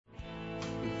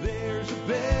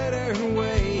better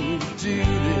way to do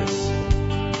this.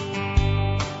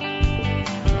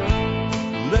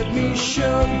 Let me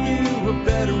show you a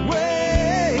better way.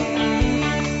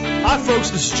 Hi,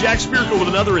 folks. This is Jack Spirko with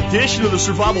another edition of the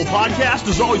Survival Podcast.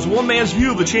 As always, one man's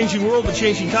view of the changing world, the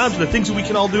changing times, and the things that we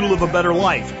can all do to live a better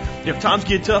life. If times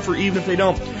get tougher, even if they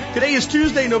don't. Today is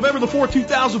Tuesday, November the 4th,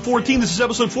 2014. This is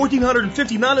episode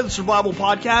 1459 of the Survival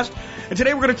Podcast. And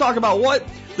today we're going to talk about what?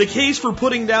 The case for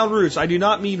putting down roots. I do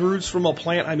not mean roots from a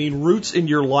plant. I mean roots in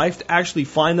your life to actually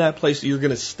find that place that you're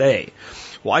going to stay.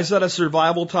 Why is that a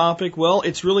survival topic? Well,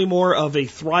 it's really more of a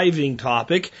thriving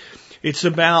topic. It's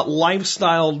about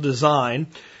lifestyle design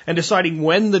and deciding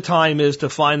when the time is to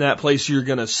find that place you're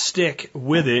going to stick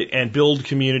with it and build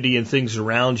community and things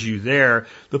around you there,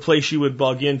 the place you would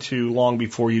bug into long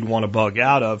before you'd want to bug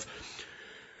out of.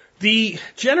 The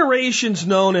generations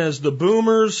known as the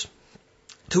boomers,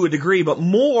 to a degree, but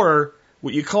more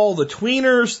what you call the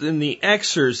tweeners and the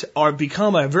Xers are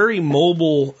become a very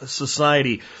mobile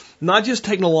society. Not just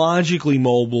technologically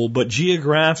mobile, but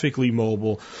geographically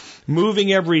mobile.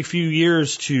 Moving every few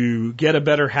years to get a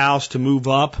better house, to move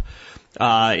up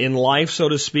in life, so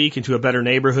to speak, into a better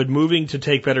neighborhood, moving to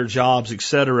take better jobs,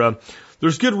 etc.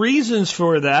 There's good reasons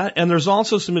for that, and there's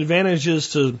also some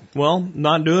advantages to, well,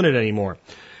 not doing it anymore.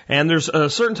 And there's a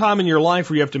certain time in your life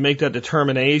where you have to make that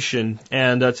determination.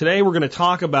 And today we're going to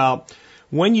talk about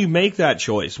when you make that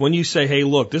choice, when you say, hey,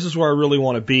 look, this is where I really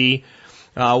want to be,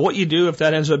 what you do if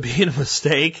that ends up being a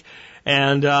mistake,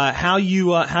 and how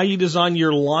you design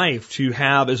your life to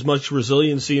have as much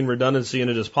resiliency and redundancy in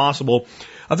it as possible.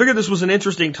 I figured this was an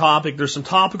interesting topic. There's some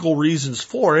topical reasons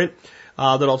for it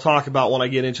that I'll talk about when I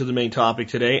get into the main topic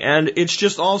today. And it's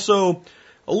just also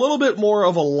a little bit more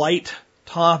of a light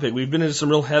topic. We've been into some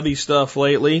real heavy stuff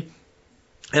lately,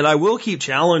 and I will keep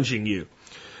challenging you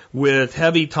with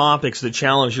heavy topics that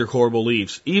challenge your core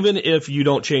beliefs. Even if you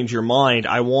don't change your mind,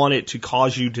 I want it to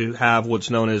cause you to have what's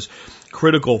known as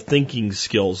critical thinking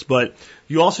skills. But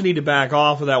you also need to back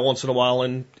off of that once in a while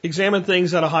and examine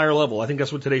things at a higher level. I think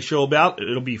that's what today's show is about.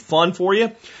 It'll be fun for you.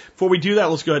 Before we do that,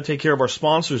 let's go ahead and take care of our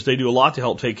sponsors. They do a lot to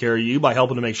help take care of you by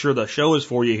helping to make sure the show is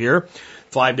for you here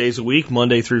 5 days a week,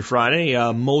 Monday through Friday,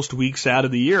 most weeks out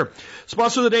of the year.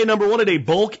 Sponsor of the day, number one today,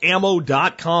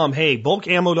 bulkammo.com. Hey,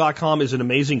 bulkammo.com is an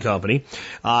amazing company.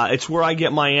 It's where I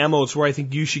get my ammo. It's where I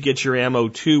think you should get your ammo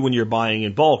too when you're buying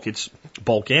in bulk. It's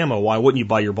bulk ammo. Why wouldn't you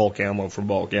buy your bulk ammo from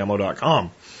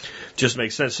bulkammo.com? Just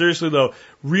makes sense. Seriously though,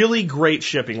 really great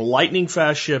shipping, lightning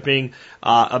fast shipping,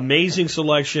 amazing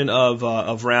selection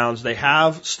of rounds. They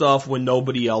have stuff when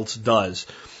nobody else does.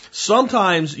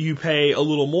 Sometimes you pay a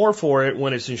little more for it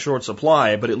when it's in short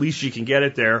supply, but at least you can get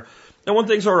it there. And when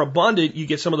things are abundant, you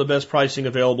get some of the best pricing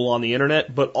available on the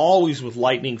internet, but always with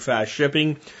lightning fast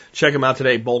shipping. Check them out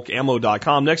today,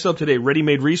 bulkammo.com. Next up today, Ready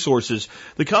Made Resources,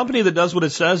 the company that does what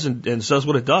it says and says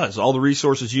what it does. All the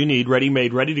resources you need, ready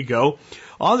made, ready to go.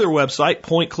 On their website,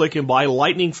 point, click, and buy,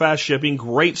 lightning fast shipping,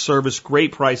 great service,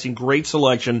 great pricing, great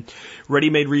selection.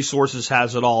 Ready Made Resources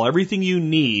has it all. Everything you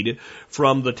need,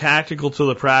 from the tactical to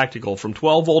the practical, from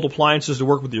 12-volt appliances to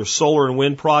work with your solar and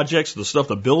wind projects, the stuff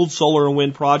to build solar and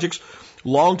wind projects,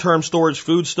 long-term storage,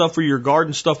 food stuff for your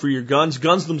garden, stuff for your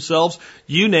guns themselves,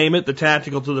 you name it, the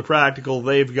tactical to the practical,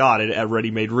 they've got it at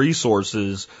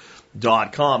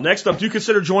ReadyMadeResources.com. Next up, do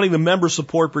consider joining the Member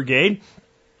Support Brigade.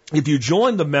 If you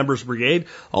join the Members Brigade,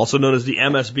 also known as the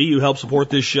MSB, you help support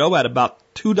this show at about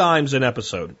 $2 an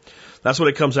episode. That's what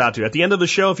it comes out to. At the end of the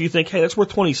show, if you think, hey, that's worth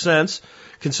 20 cents,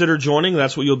 consider joining.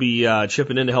 That's what you'll be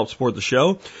chipping in to help support the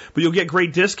show. But you'll get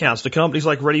great discounts to companies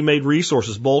like Ready Made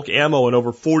Resources, Bulk Ammo, and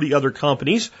over 40 other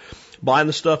companies. Buying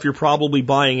the stuff you're probably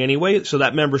buying anyway, so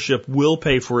that membership will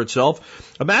pay for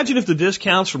itself. Imagine if the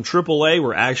discounts from AAA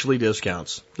were actually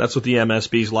discounts. That's what the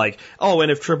MSB's like. Oh, and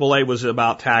if AAA was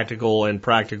about tactical and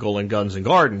practical and guns and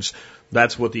gardens,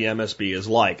 that's what the MSB is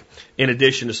like. In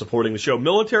addition to supporting the show,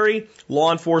 military,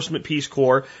 law enforcement, Peace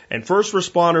Corps, and first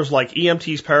responders like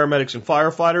EMTs, paramedics, and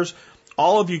firefighters,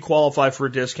 all of you qualify for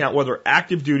a discount, whether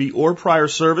active duty or prior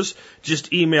service.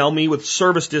 Just email me with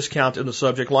service discount in the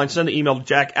subject line. Send an email to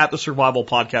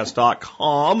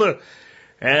jack@thesurvivalpodcast.com.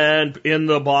 And in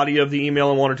the body of the email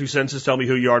in 1 or 2 sentences, tell me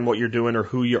who you are and what you're doing, or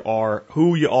who you are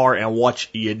and what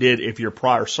you did if you're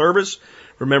prior service.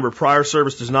 Remember, prior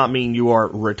service does not mean you are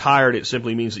retired. It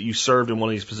simply means that you served in one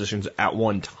of these positions at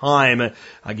one time.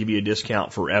 I'll give you a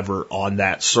discount forever on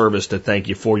that service to thank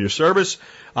you for your service,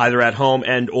 either at home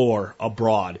and or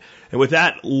abroad. And with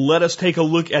that, let us take a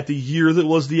look at the year that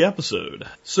was the episode.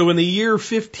 So in the year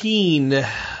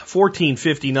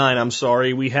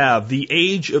 1459, we have the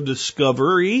Age of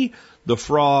Discovery, the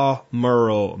Fra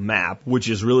Muro map, which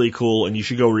is really cool, and you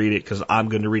should go read it because I'm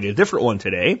going to read a different one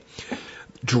today.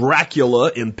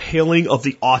 Dracula, Impaling of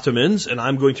the Ottomans, and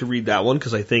I'm going to read that one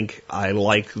because I think I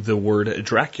like the word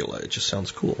Dracula. It just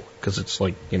sounds cool because it's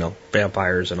like, you know,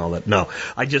 vampires and all that. No,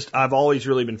 I've always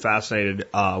really been fascinated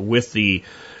with the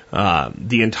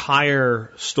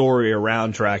entire story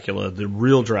around Dracula, the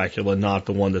real Dracula, not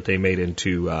the one that they made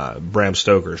into Bram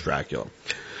Stoker's Dracula.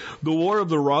 The War of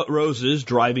the Roses,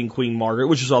 Driving Queen Margaret,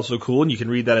 which is also cool, and you can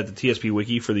read that at the TSP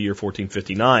Wiki for the year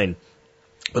 1459.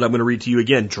 But I'm going to read to you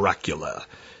again, Dracula,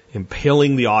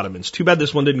 Impaling the Ottomans. Too bad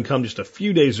this one didn't come just a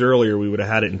few days earlier. We would have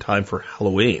had it in time for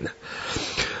Halloween.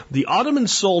 The Ottoman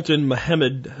Sultan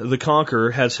Mehmed the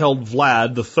Conqueror has held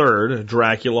Vlad III,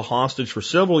 Dracula, hostage for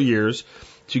several years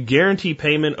to guarantee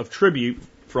payment of tribute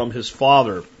from his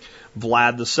father,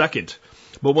 Vlad II.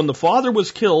 But when the father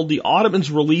was killed, the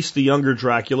Ottomans released the younger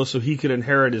Dracula so he could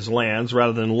inherit his lands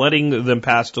rather than letting them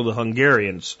pass to the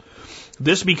Hungarians.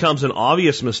 This becomes an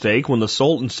obvious mistake when the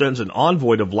Sultan sends an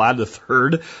envoy to Vlad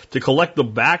III to collect the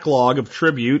backlog of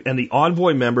tribute, and the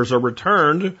envoy members are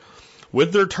returned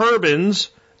with their turbans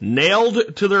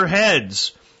nailed to their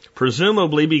heads,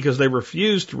 presumably because they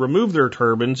refused to remove their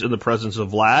turbans in the presence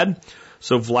of Vlad,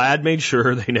 so Vlad made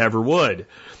sure they never would.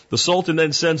 The Sultan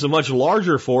then sends a much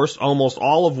larger force, almost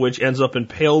all of which ends up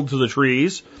impaled to the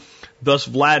trees. Thus,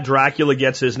 Vlad Dracula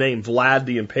gets his name, Vlad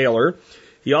the Impaler.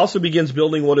 He also begins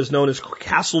building what is known as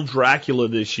Castle Dracula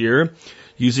this year,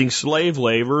 using slave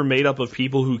labor made up of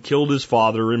people who killed his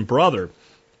father and brother.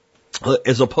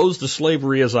 As opposed to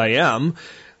slavery as I am,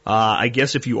 I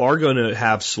guess if you are going to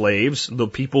have slaves, the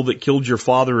people that killed your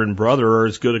father and brother are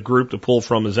as good a group to pull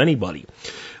from as anybody.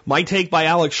 My take by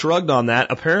Alex Shrugged on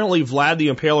that, apparently Vlad the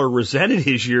Impaler resented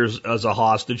his years as a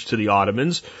hostage to the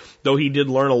Ottomans, though he did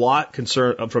learn a lot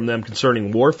from them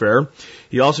concerning warfare.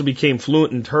 He also became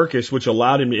fluent in Turkish, which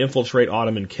allowed him to infiltrate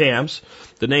Ottoman camps.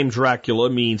 The name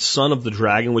Dracula means son of the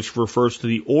dragon, which refers to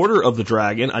the Order of the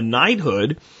Dragon, a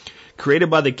knighthood created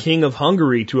by the King of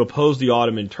Hungary to oppose the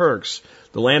Ottoman Turks.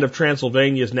 The land of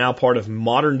Transylvania is now part of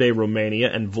modern-day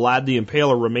Romania, and Vlad the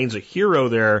Impaler remains a hero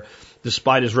there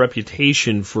despite his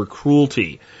reputation for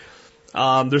cruelty.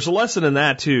 There's a lesson in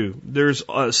that, too. There's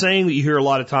a saying that you hear a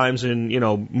lot of times in, you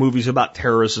know, movies about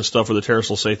terrorists and stuff, where the terrorists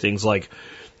will say things like,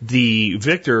 the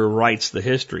victor writes the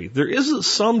history. There is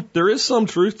some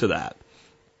truth to that.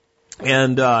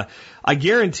 And I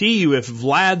guarantee you, if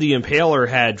Vlad the Impaler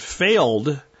had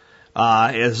failed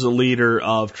as the leader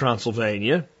of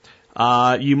Transylvania,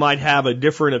 you might have a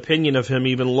different opinion of him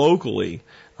even locally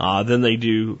than they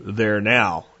do there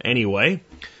now. Anyway,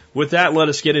 with that, let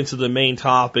us get into the main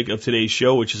topic of today's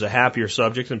show, which is a happier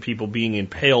subject than people being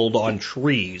impaled on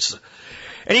trees.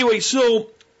 Anyway,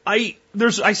 so I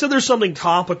said there's something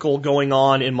topical going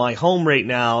on in my home right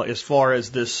now as far as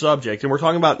this subject, and we're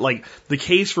talking about like the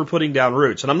case for putting down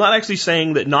roots. And I'm not actually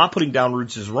saying that not putting down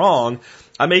roots is wrong.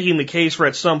 I'm making the case for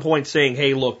at some point saying,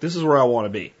 hey, look, this is where I want to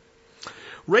be.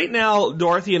 Right now,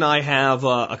 Dorothy and I have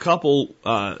a couple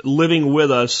living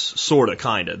with us, sorta,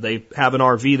 kinda. They have an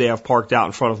RV they have parked out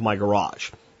in front of my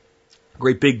garage.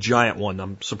 Great big giant one.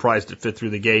 I'm surprised it fit through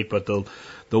the gate, but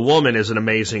the woman is an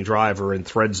amazing driver and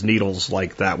threads needles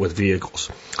like that with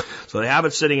vehicles. So they have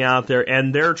it sitting out there,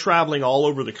 and they're traveling all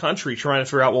over the country trying to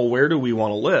figure out, well, where do we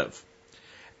want to live?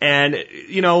 And,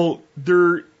 you know,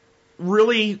 they're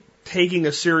really taking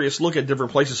a serious look at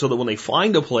different places so that when they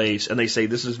find a place and they say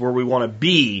this is where we want to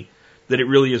be, that it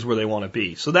really is where they want to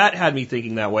be. So that had me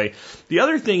thinking that way. The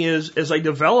other thing is, as I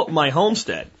develop my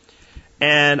homestead,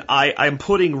 and I'm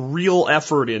putting real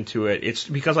effort into it, it's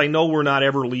because I know we're not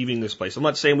ever leaving this place. I'm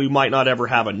not saying we might not ever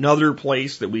have another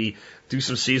place that we do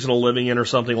some seasonal living in or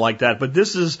something like that, but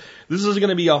this is going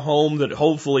to be a home that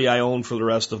hopefully I own for the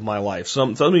rest of my life.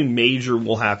 Something major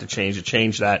will have to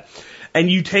change that. And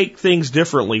you take things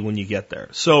differently when you get there.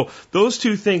 So those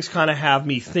two things kind of have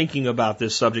me thinking about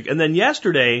this subject. And then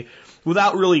yesterday,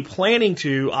 without really planning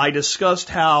to, I discussed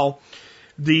how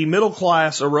the middle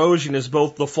class erosion is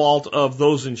both the fault of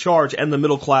those in charge and the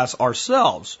middle class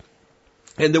ourselves.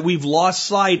 And that we've lost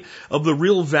sight of the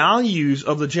real values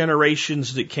of the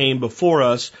generations that came before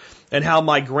us, and how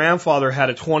my grandfather had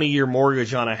a 20-year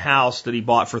mortgage on a house that he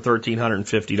bought for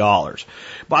 $1,350.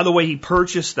 By the way, he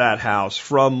purchased that house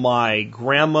from my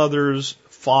grandmother's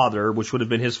father, which would have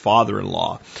been his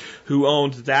father-in-law, who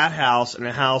owned that house and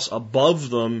a house above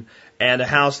them and a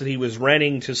house that he was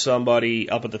renting to somebody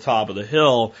up at the top of the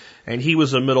hill. And he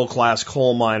was a middle-class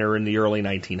coal miner in the early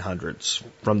 1900s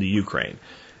from the Ukraine.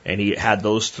 And he had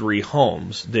those 3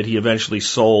 homes that he eventually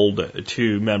sold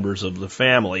to members of the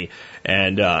family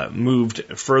and moved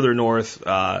further north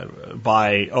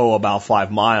by, about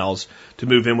 5 miles to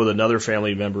move in with another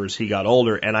family member as he got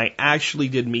older. And I actually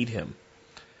did meet him.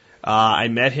 I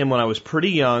met him when I was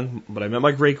pretty young, but I met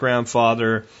my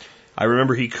great-grandfather. I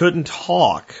remember he couldn't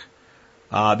talk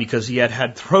because he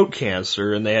had throat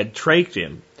cancer and they had trached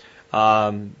him.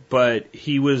 But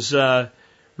he was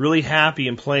really happy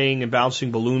and playing and bouncing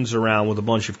balloons around with a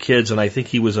bunch of kids, and I think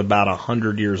he was about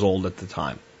 100 years old at the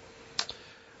time.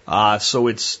 So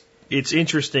it's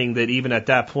interesting that even at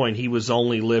that point he was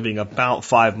only living about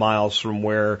 5 miles from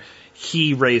where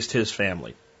he raised his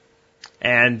family.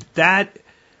 And that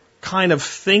kind of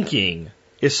thinking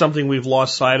is something we've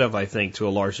lost sight of, I think, to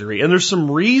a large degree. And there's some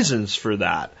reasons for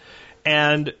that.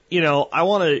 And, I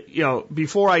want to,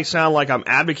 before I sound like I'm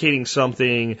advocating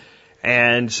something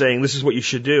and saying this is what you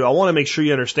should do, I want to make sure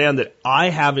you understand that I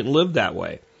haven't lived that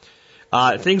way.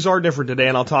 Things are different today,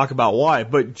 and I'll talk about why.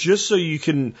 But just so you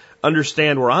can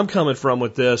understand where I'm coming from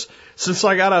with this, since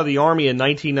I got out of the Army in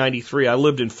 1993, I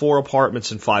lived in 4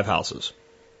 apartments and 5 houses.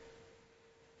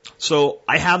 So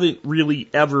I haven't really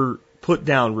ever put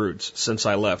down roots since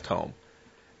I left home.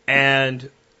 And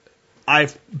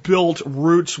I've built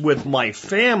roots with my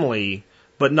family,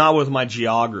 but not with my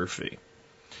geography.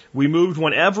 We moved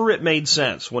whenever it made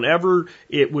sense, whenever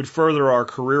it would further our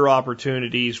career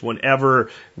opportunities, whenever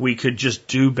we could just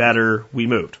do better, we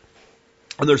moved.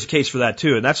 And there's a case for that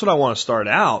too. And that's what I want to start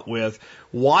out with.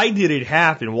 Why did it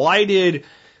happen? Why did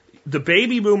the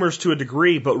baby boomers to a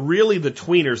degree, but really the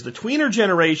tweeners? The tweener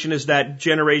generation is that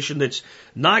generation that's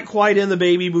not quite in the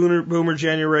baby boomer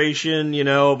generation,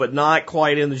 but not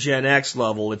quite in the Gen X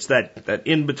level. It's that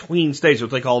in-between stage, what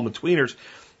they call them the tweeners.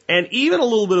 And even a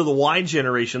little bit of the Y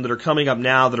generation that are coming up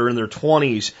now that are in their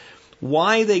 20s,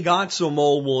 why they got so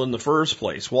mobile in the first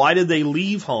place. Why did they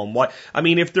leave home?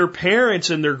 If their parents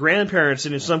and their grandparents,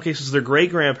 and in some cases their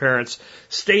great-grandparents,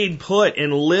 stayed put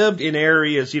and lived in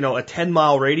areas, a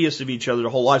 10-mile radius of each other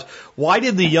their whole lives, why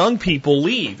did the young people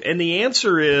leave? And the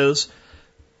answer is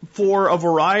for a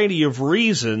variety of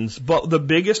reasons, but the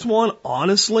biggest one,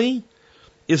 honestly,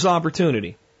 is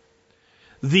opportunity.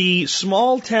 The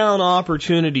small town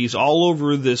opportunities all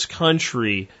over this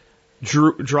country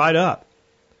dried up.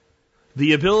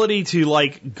 The ability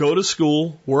to go to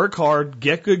school, work hard,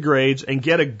 get good grades, and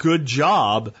get a good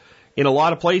job in a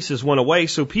lot of places went away.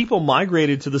 So people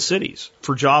migrated to the cities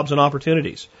for jobs and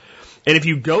opportunities. And if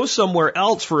you go somewhere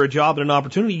else for a job and an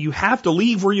opportunity, you have to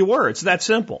leave where you were. It's that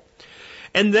simple.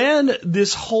 And then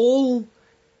this whole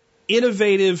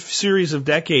innovative series of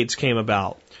decades came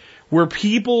about where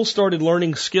people started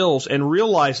learning skills and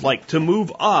realized, to move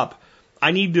up,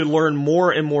 I need to learn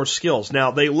more and more skills.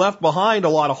 Now, they left behind a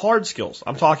lot of hard skills.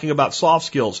 I'm talking about soft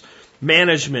skills,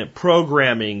 management,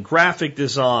 programming, graphic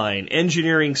design,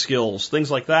 engineering skills,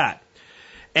 things like that.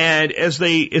 And as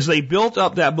they built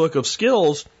up that book of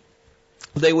skills,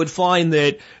 they would find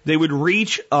that they would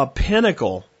reach a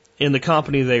pinnacle in the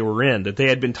company they were in, that they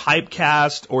had been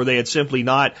typecast or they had simply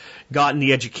not gotten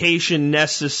the education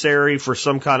necessary for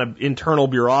some kind of internal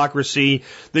bureaucracy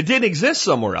that didn't exist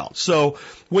somewhere else. So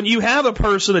when you have a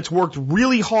person that's worked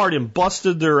really hard and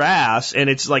busted their ass, and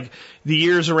it's like the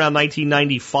years around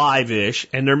 1995-ish,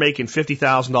 and they're making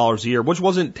 $50,000 a year, which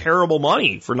wasn't terrible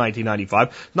money for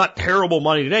 1995, not terrible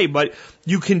money today, but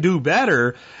you can do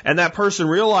better, and that person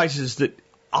realizes that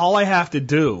all I have to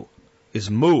do is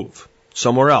move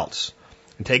somewhere else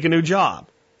and take a new job,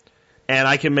 and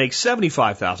I can make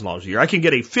 $75,000 a year. I can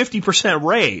get a 50%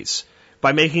 raise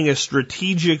by making a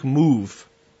strategic move,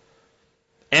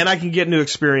 and I can get new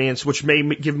experience, which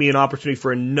may give me an opportunity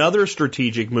for another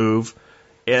strategic move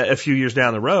a few years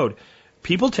down the road.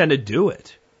 People tend to do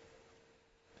it.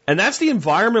 And that's the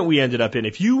environment we ended up in.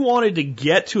 If you wanted to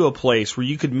get to a place where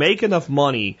you could make enough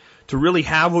money to really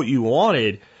have what you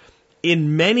wanted,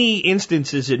 in many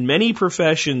instances, in many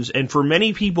professions, and for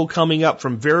many people coming up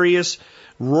from various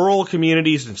rural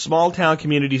communities and small town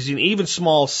communities and even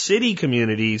small city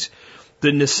communities,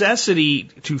 the necessity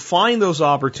to find those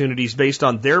opportunities based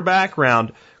on their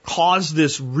background caused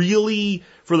this really,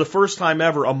 for the first time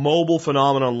ever, a mobile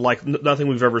phenomenon like nothing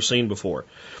we've ever seen before.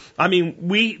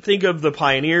 We think of the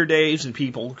pioneer days, and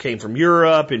people came from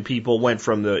Europe, and people went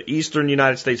from the eastern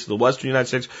United States to the western United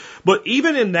States. But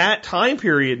even in that time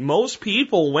period, most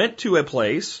people went to a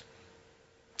place,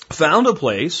 found a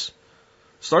place,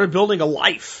 started building a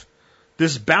life.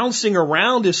 This bouncing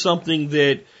around is something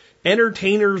that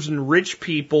entertainers and rich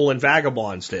people and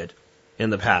vagabonds did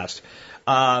in the past.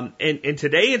 And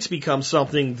today it's become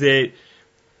something that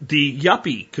the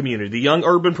yuppie community, the young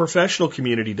urban professional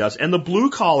community does, and the blue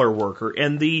collar worker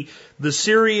and the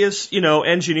serious,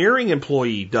 engineering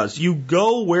employee does. You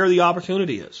go where the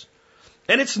opportunity is.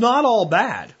 And it's not all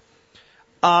bad.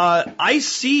 I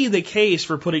see the case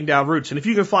for putting down roots. And if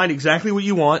you can find exactly what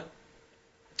you want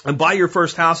and buy your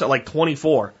first house at like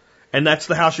 24, and that's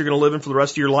the house you're going to live in for the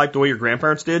rest of your life the way your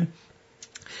grandparents did,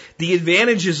 the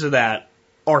advantages of that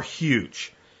are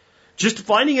huge. Just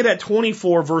finding it at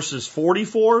 24 versus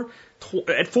 44,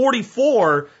 at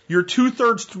 44, you're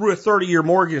 2/3 through a 30-year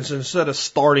mortgage instead of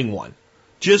starting one.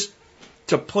 Just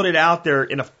to put it out there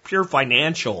in a pure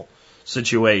financial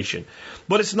situation.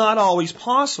 But it's not always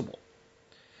possible.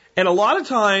 And a lot of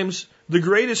times, the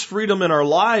greatest freedom in our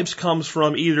lives comes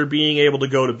from either being able to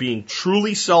go to being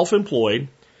truly self-employed,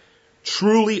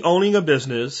 truly owning a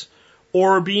business,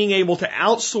 or being able to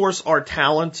outsource our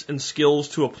talents and skills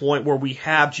to a point where we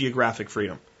have geographic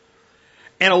freedom.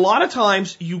 And a lot of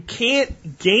times you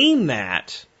can't gain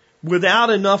that without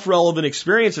enough relevant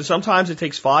experience, and sometimes it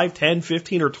takes 5, 10,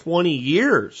 15, or 20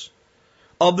 years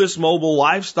of this mobile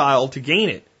lifestyle to gain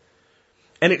it.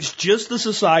 And it's just the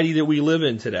society that we live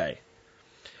in today.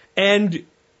 And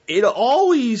it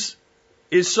always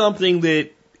is something that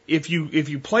if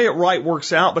you play it right,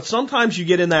 works out, but sometimes you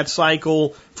get in that cycle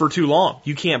for too long.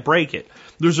 You can't break it.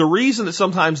 There's a reason that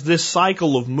sometimes this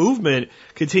cycle of movement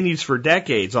continues for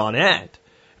decades on end.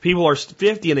 People are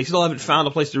 50 and they still haven't found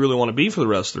a place they really want to be for the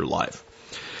rest of their life.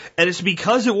 And it's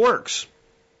because it works.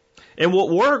 And what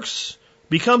works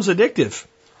becomes addictive.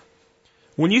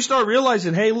 When you start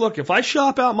realizing, hey, look, if I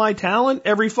shop out my talent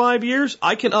every 5 years,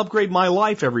 I can upgrade my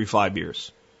life every 5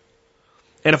 years.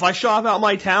 And if I shop out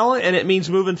my talent and it means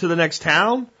moving to the next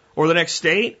town or the next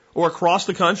state or across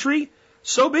the country,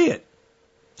 so be it.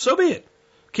 So be it.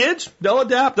 Kids, they'll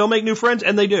adapt, they'll make new friends,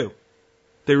 and they do.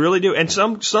 They really do. And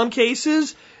some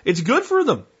cases, it's good for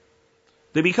them.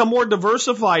 They become more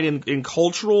diversified in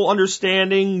cultural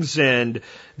understandings and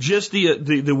just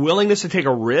the willingness to take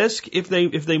a risk if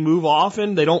they move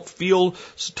often. They don't feel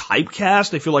typecast.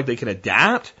 They feel like they can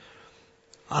adapt.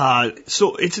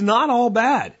 So it's not all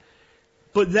bad.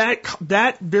 But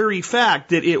that very fact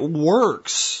that it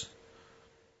works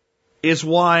is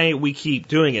why we keep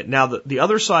doing it. Now, the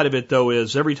other side of it, though,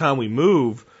 is every time we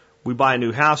move, we buy a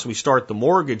new house and we start the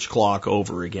mortgage clock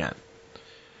over again.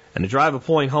 And to drive a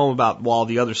point home about while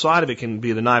the other side of it can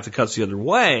be the knife that cuts the other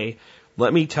way,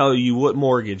 let me tell you what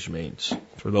mortgage means,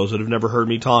 for those that have never heard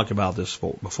me talk about this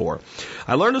before.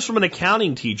 I learned this from an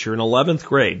accounting teacher in 11th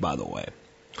grade, by the way.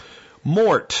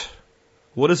 Mort.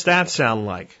 What does that sound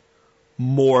like?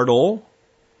 Mortal,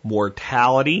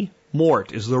 mortality,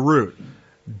 mort is the root.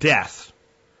 Death.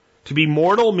 To be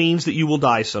mortal means that you will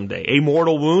die someday. A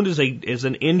mortal wound is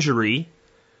an injury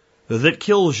that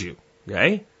kills you.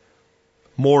 Okay?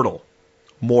 Mortal,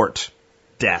 mort,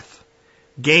 death.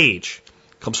 Gauge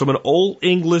comes from an Old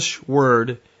English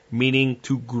word meaning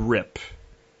to grip.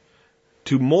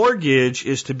 To mortgage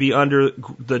is to be under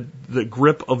the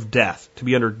grip of death, to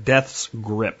be under death's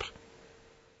grip.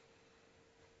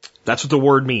 That's what the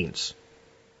word means.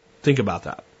 Think about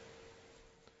that.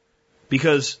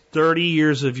 Because 30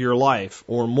 years of your life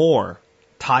or more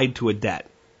tied to a debt.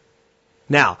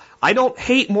 Now, I don't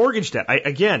hate mortgage debt.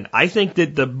 I think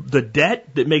that the debt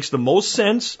that makes the most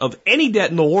sense of any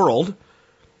debt in the world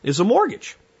is a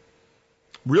mortgage.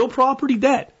 Real property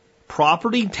debt.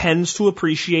 Property tends to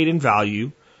appreciate in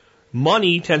value.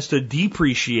 Money tends to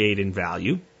depreciate in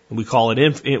value. We call it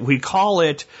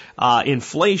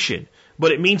inflation.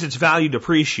 But it means its value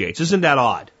depreciates. Isn't that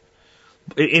odd?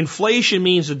 Inflation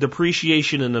means a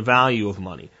depreciation in the value of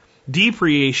money.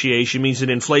 Depreciation means an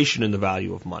inflation in the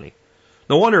value of money.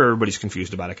 No wonder everybody's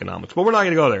confused about economics, but we're not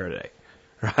going to go there today,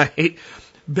 right?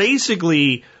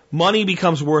 Basically, money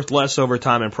becomes worth less over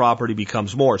time and property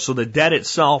becomes more. So the debt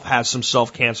itself has some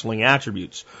self-canceling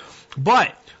attributes.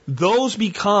 But those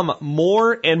become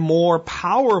more and more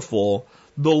powerful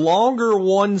the longer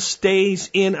one stays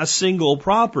in a single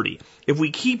property. If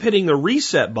we keep hitting the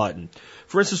reset button,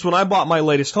 for instance, when I bought my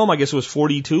latest home, I guess it was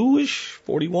 42-ish,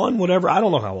 41, whatever. I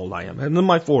don't know how old I am. I'm in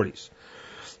my 40s.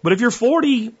 But if you're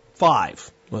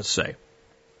 45, let's say,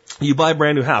 you buy a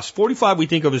brand new house. 45 we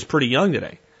think of as pretty young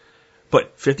today.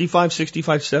 But 55,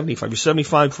 65, 75. You're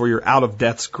 75 before you're out of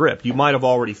death's grip. You might have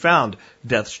already found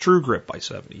death's true grip by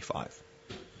 75.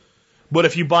 But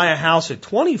if you buy a house at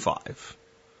 25,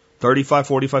 35,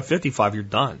 45, 55, you're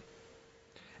done.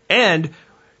 And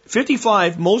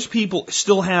 55, most people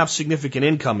still have significant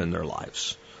income in their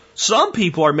lives. Some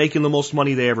people are making the most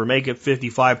money they ever make at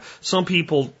 55. Some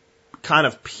people kind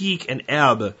of peak and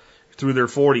ebb through their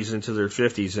 40s into their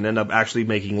 50s and end up actually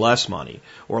making less money,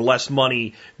 or less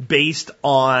money based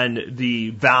on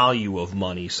the value of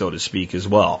money, so to speak, as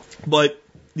well. But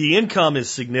the income is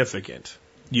significant,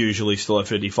 usually still at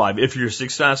 55, if you're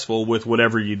successful with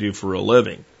whatever you do for a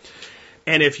living.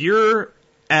 And if you're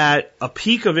at a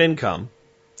peak of income,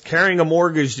 carrying a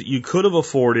mortgage that you could have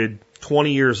afforded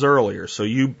 20 years earlier, so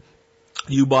you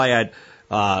buy at,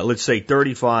 let's say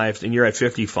 35 and you're at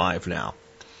 55 now.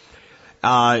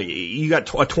 You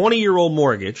got a 20-year-old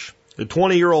mortgage, the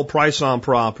 20-year-old price on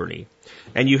property,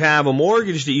 and you have a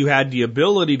mortgage that you had the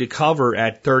ability to cover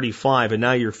at 35 and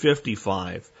now you're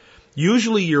 55.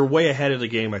 Usually you're way ahead of the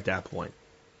game at that point.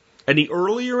 And the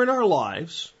earlier in our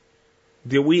lives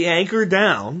that we anchor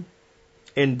down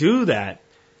and do that,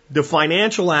 the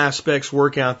financial aspects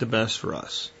work out the best for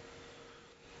us.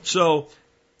 So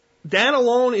that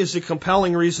alone is a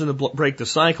compelling reason to break the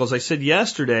cycle. As I said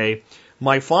yesterday,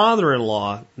 my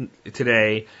father-in-law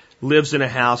today lives in a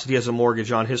house that he has a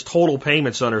mortgage on. His total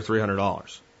payment's under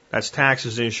 $300. That's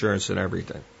taxes, insurance, and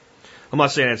everything. I'm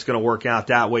not saying it's going to work out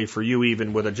that way for you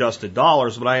even with adjusted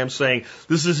dollars, but I am saying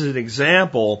this is an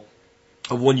example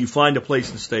of when you find a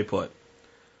place to stay put.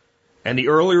 And the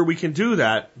earlier we can do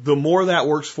that, the more that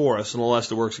works for us and the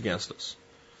less it works against us.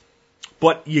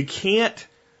 But you can't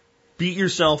beat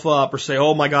yourself up or say,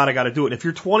 oh my God, I got to do it. And if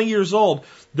you're 20 years old,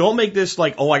 don't make this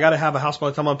like, oh, I got to have a house by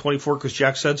the time I'm 24 because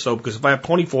Jack said so. Because if I have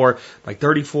 24, like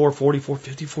 34, 44,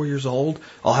 54 years old,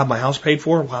 I'll have my house paid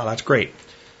for. Wow, that's great.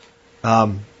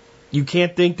 You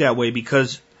can't think that way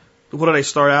because what did I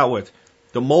start out with?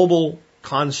 The mobile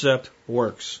concept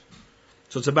works.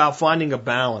 So it's about finding a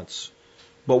balance.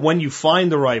 But when you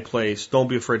find the right place, don't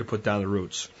be afraid to put down the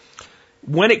roots.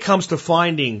 When it comes to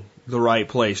finding the right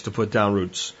place to put down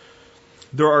roots,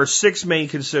 there are 6 main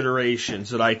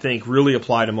considerations that I think really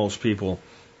apply to most people.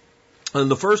 And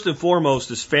the first and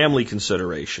foremost is family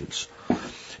considerations.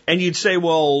 And you'd say,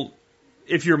 well,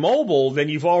 if you're mobile, then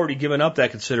you've already given up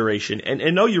that consideration.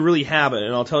 And no, you really haven't,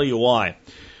 and I'll tell you why.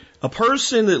 A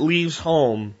person that leaves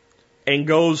home and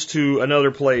goes to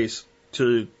another place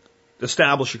to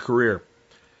establish a career,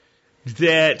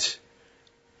 that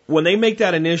when they make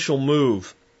that initial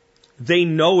move, they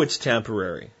know it's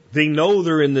temporary. They know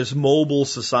they're in this mobile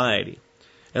society.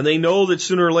 And they know that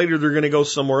sooner or later they're going to go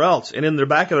somewhere else. And in the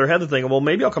back of their head they're thinking, well,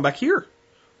 maybe I'll come back here.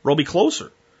 Or I'll be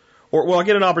closer. Or, well, I'll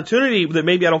get an opportunity that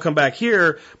maybe I don't come back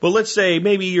here. But let's say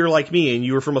maybe you're like me and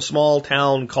you were from a small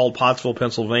town called Pottsville,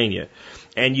 Pennsylvania.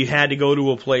 And you had to go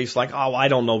to a place like, oh, I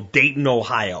don't know, Dayton,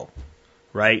 Ohio.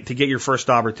 Right? To get your first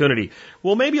opportunity.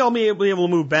 Well, maybe I'll be able to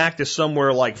move back to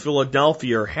somewhere like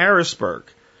Philadelphia or Harrisburg.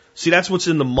 See, that's what's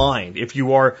in the mind if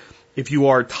you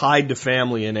are tied to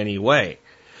family in any way.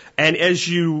 And as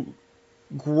you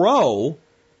grow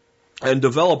and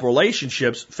develop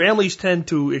relationships, families tend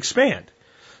to expand.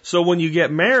 So when you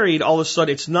get married, all of a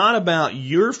sudden it's not about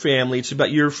your family, it's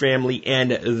about your family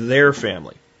and their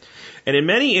family. And in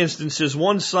many instances,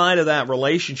 one side of that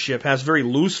relationship has very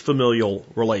loose familial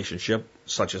relationship,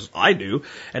 such as I do,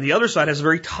 and the other side has a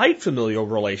very tight familial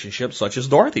relationship, such as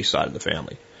Dorothy's side of the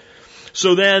family.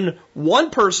 So then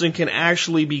one person can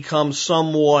actually become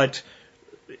somewhat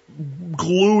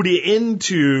glued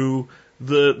into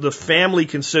the family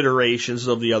considerations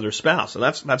of the other spouse. And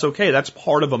that's okay. That's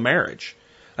part of a marriage.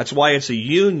 That's why it's a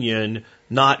union,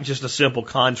 not just a simple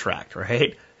contract,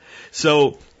 right?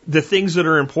 So the things that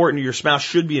are important to your spouse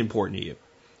should be important to you.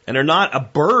 And they're not a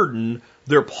burden.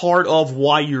 They're part of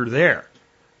why you're there,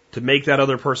 to make that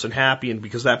other person happy and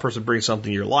because that person brings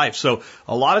something to your life. So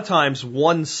a lot of times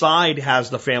one side has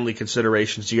the family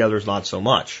considerations, the other is not so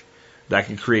much. That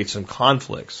can create some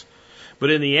conflicts.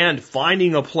 But in the end,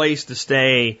 finding a place to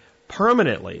stay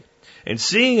permanently and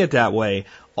seeing it that way,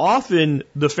 often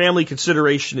the family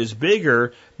consideration is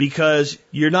bigger because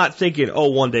you're not thinking, oh,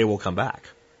 one day we'll come back.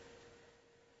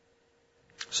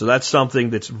 So that's something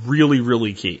that's really,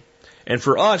 really key. And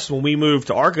for us, when we moved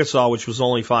to Arkansas, which was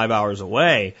only 5 hours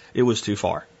away, it was too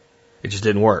far. It just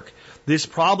didn't work. This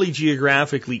probably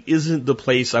geographically isn't the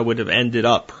place I would have ended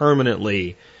up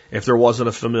permanently if there wasn't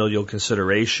a familial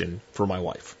consideration for my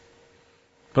wife.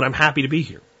 But I'm happy to be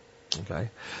here. Okay.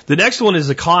 The next one is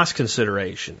the cost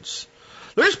considerations.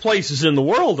 There's places in the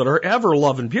world that are ever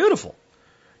loving beautiful.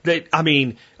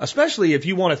 Especially if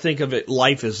you want to think of it,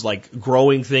 life as like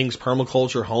growing things,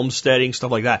 permaculture, homesteading, stuff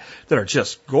like that are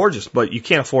just gorgeous, but you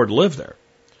can't afford to live there.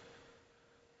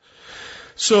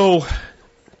 So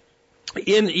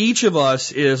in each of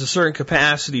us is a certain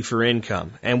capacity for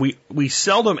income, and we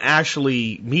seldom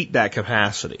actually meet that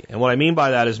capacity. And what I mean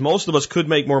by that is most of us could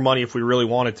make more money if we really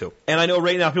wanted to. And I know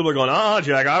right now people are going,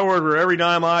 Jack, I work for every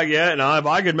dime I get, and if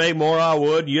I could make more, I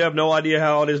would. You have no idea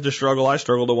how it is to struggle. I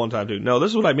struggled at one time too. No,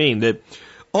 this is what I mean, that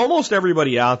almost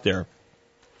everybody out there,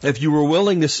 if you were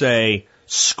willing to say,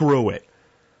 screw it,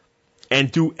 and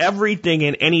do everything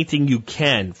and anything you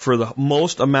can for the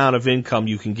most amount of income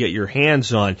you can get your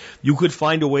hands on, you could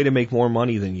find a way to make more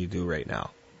money than you do right now.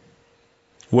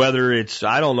 Whether it's,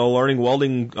 I don't know, learning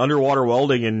welding, underwater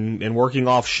welding and working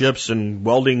off ships and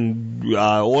welding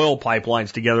oil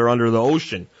pipelines together under the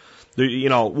ocean.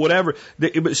 Whatever.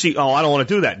 But see, I don't want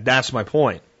to do that. That's my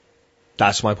point.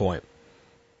 That's my point.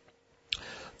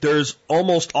 There's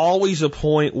almost always a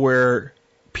point where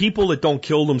people that don't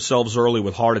kill themselves early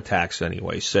with heart attacks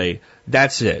anyway say,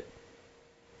 that's it.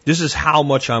 This is how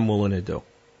much I'm willing to do.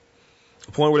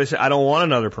 The point where they say, I don't want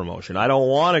another promotion. I don't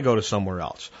want to go to somewhere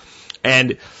else.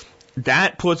 And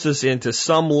that puts us into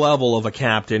some level of a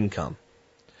capped income.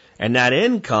 And that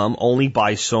income only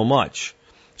buys so much.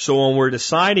 So when we're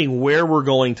deciding where we're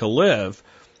going to live,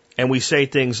 and we say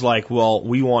things like, well,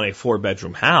 we want a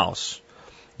 4-bedroom house,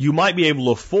 you might be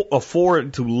able to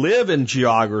afford to live in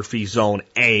geography zone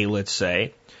A, let's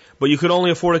say, but you could only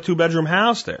afford a 2-bedroom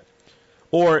house there.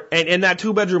 And that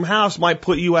 2-bedroom house might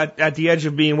put you at the edge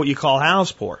of being what you call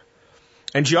house poor.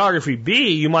 And geography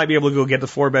B, you might be able to go get the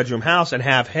 4-bedroom house and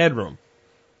have headroom.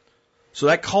 So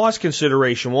that cost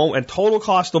consideration and total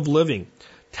cost of living,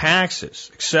 taxes,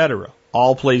 etc.,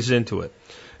 all plays into it.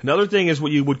 Another thing is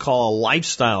what you would call a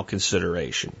lifestyle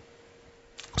consideration.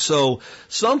 So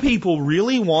some people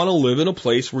really want to live in a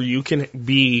place where you can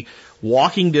be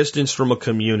walking distance from a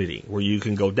community, where you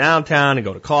can go downtown and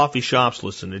go to coffee shops,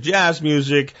 listen to jazz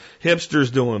music,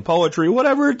 hipsters doing poetry,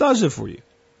 whatever it does it for you.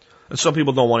 And some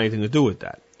people don't want anything to do with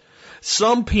that.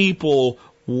 Some people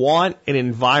want an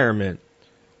environment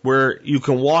where you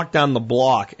can walk down the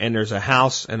block and there's a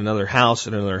house and another house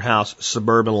and another house,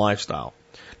 suburban lifestyle.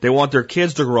 They want their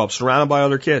kids to grow up surrounded by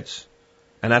other kids.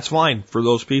 And that's fine for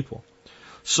those people.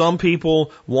 Some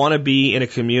people want to be in a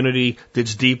community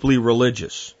that's deeply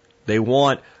religious. They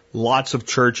want lots of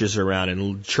churches around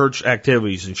and church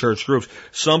activities and church groups.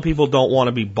 Some people don't want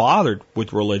to be bothered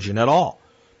with religion at all,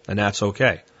 and that's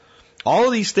okay. All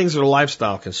of these things are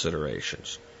lifestyle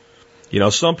considerations.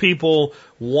 Some people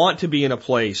want to be in a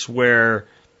place where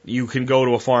you can go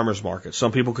to a farmer's market.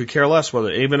 Some people could care less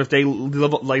whether, even if they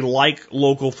like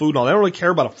local food and all, they don't really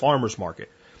care about a farmer's market.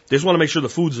 They just want to make sure the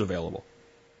food's available.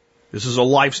 This is a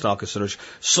lifestyle consideration.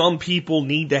 Some people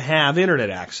need to have internet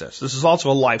access. This is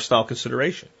also a lifestyle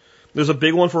consideration. There's a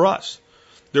big one for us.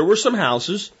 There were some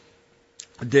houses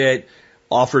that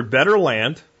offered better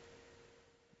land.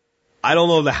 I don't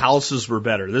know if the houses were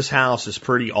better. This house is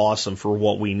pretty awesome for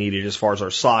what we needed as far as our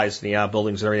size and the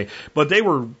outbuildings and everything. But they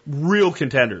were real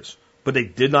contenders. But they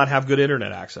did not have good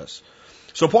internet access.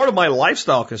 So part of my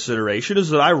lifestyle consideration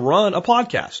is that I run a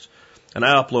podcast. And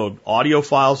I upload audio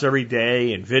files every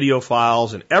day and video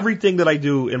files, and everything that I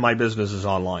do in my business is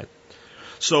online.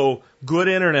 So good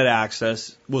internet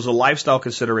access was a lifestyle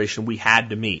consideration we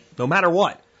had to meet, no matter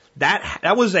what.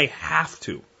 That was a have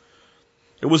to.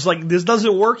 It was like, this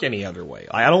doesn't work any other way.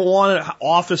 I don't want an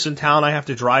office in town I have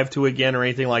to drive to again or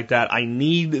anything like that. I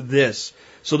need this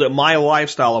so that my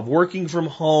lifestyle of working from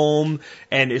home,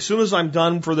 and as soon as I'm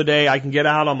done for the day, I can get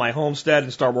out on my homestead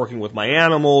and start working with my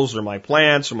animals or my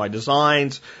plants or my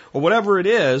designs or whatever it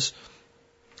is.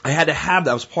 I had to have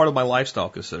that as part of my lifestyle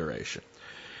consideration.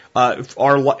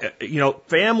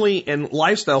 Family and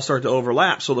lifestyle start to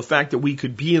overlap. So the fact that we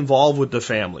could be involved with the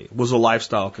family was a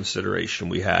lifestyle consideration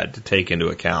we had to take into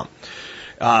account.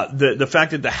 The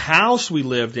fact that the house we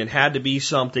lived in had to be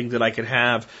something that I could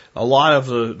have a lot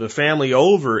of the family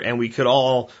over and we could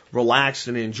all relax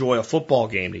and enjoy a football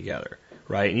game together,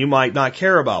 right? And you might not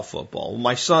care about football.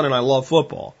 My son and I love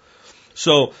football.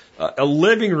 So a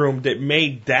living room that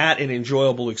made that an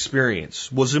enjoyable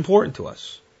experience was important to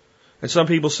us. And some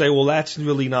people say, well, that's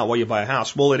really not why you buy a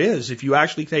house. Well, it is. If you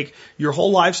actually take your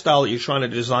whole lifestyle that you're trying to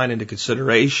design into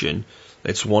consideration,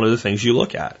 it's one of the things you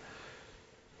look at.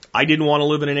 I didn't want to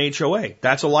live in an HOA.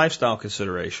 That's a lifestyle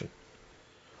consideration.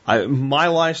 My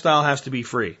lifestyle has to be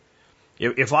free.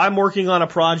 If I'm working on a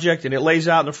project and it lays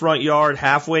out in the front yard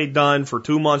halfway done for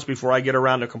 2 months before I get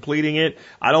around to completing it,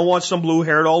 I don't want some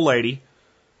blue-haired old lady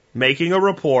making a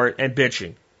report and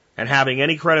bitching and having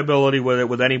any credibility with it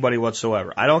with anybody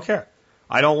whatsoever. I don't care.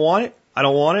 I don't want it. I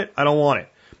don't want it. I don't want it.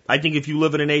 I think if you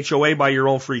live in an HOA by your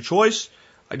own free choice,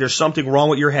 there's something wrong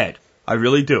with your head. I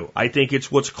really do. I think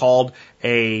it's what's called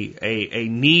a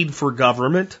need for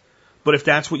government But if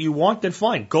that's what you want, then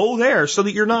fine. Go there so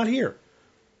that you're not here.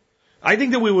 I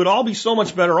think that we would all be so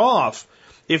much better off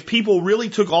if people really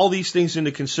took all these things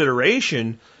into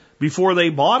consideration before they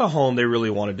bought a home they really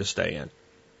wanted to stay in.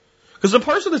 Because the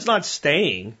person that's not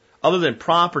staying, other than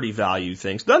property value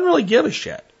things, doesn't really give a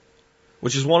shit.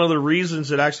 Which is one of the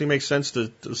reasons it actually makes sense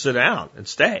to sit down and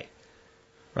stay.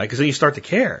 Right? Because then you start to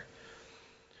care.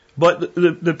 But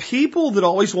the people that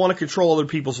always want to control other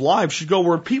people's lives should go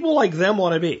where people like them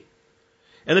want to be.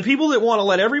 And the people that want to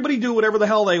let everybody do whatever the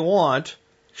hell they want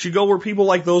should go where people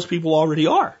like those people already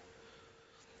are.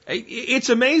 It's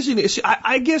amazing.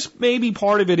 I guess maybe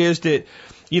part of it is that,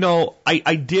 you know,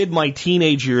 I did my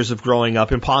teenage years of growing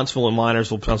up in Pottsville and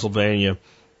Minersville, Pennsylvania,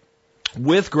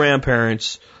 with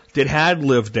grandparents that had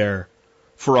lived there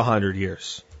for 100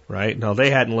 years, right? No, they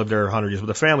hadn't lived there 100 years, but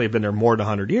the family had been there more than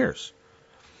 100 years.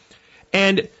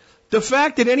 And the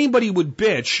fact that anybody would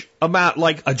bitch about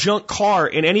like a junk car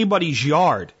in anybody's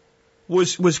yard would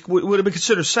have been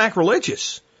considered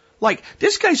sacrilegious. Like,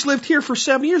 this guy's lived here for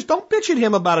 7 years. Don't bitch at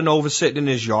him about a Nova sitting in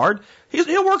his yard.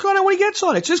 He'll work on it when he gets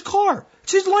on it. It's his car.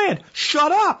 It's his land.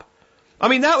 Shut up. I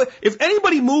mean, if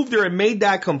anybody moved there and made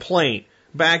that complaint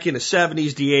back in the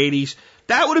 70s, the 80s,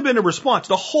 that would have been a response.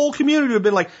 The whole community would have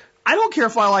been like, I don't care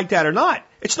if I like that or not.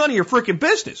 It's none of your freaking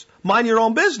business. Mind your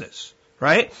own business.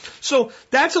 Right? So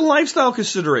that's a lifestyle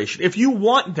consideration. If you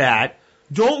want that,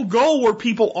 don't go where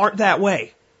people aren't that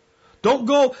way. Don't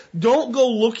go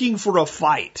looking for a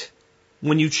fight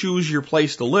when you choose your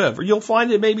place to live, or you'll find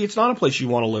that maybe it's not a place you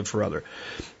want to live forever.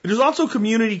 There's also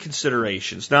community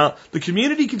considerations. Now, the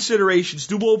community considerations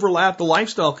do overlap the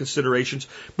lifestyle considerations,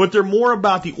 but they're more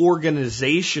about the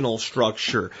organizational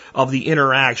structure of the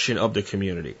interaction of the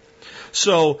community.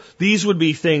 So these would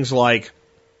be things like,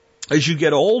 as you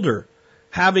get older,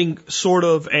 having sort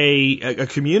of a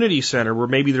community center where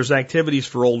maybe there's activities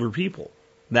for older people.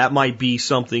 That might be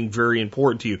something very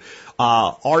important to you.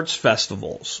 Arts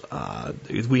festivals.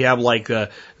 We have like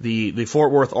the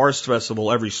Fort Worth Arts Festival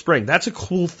every spring. That's a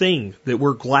cool thing that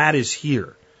we're glad is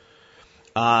here.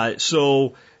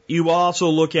 So you also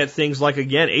look at things like,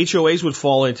 again, HOAs would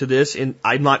fall into this, and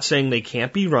I'm not saying they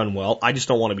can't be run well. I just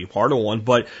don't want to be part of one.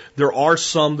 But there are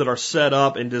some that are set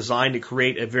up and designed to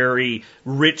create a very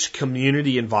rich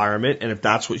community environment, and if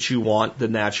that's what you want,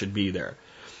 then that should be there.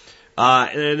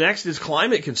 And the next is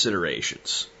climate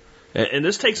considerations. And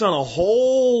this takes on a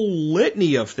whole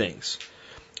litany of things.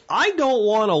 I don't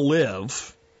want to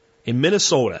live in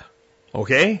Minnesota,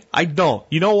 okay? I don't.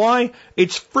 You know why?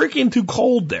 It's freaking too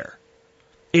cold there.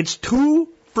 It's too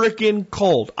freaking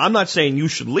cold. I'm not saying you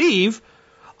should leave.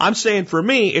 I'm saying for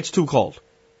me, it's too cold.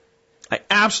 I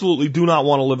absolutely do not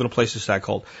want to live in a place that's that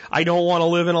cold. I don't want to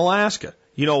live in Alaska.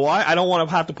 You know why? I don't want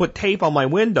to have to put tape on my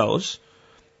windows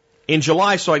in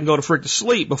July so I can go to freak to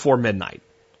sleep before midnight.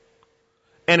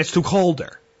 And it's too cold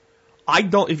there.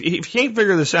 If you can't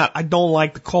figure this out, I don't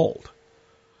like the cold.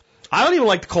 I don't even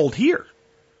like the cold here.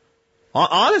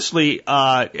 Honestly,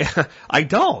 I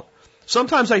don't.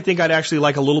 Sometimes I think I'd actually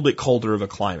like a little bit colder of a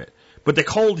climate. But the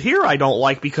cold here I don't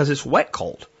like because it's wet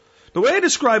cold. The way I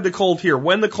describe the cold here,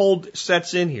 when the cold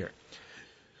sets in here,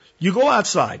 you go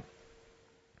outside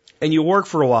and you work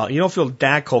for a while. You don't feel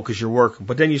that cold because you're working,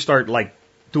 but then you start like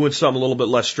doing something a little bit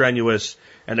less strenuous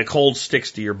and the cold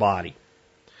sticks to your body.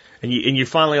 And you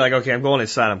finally like, okay, I'm going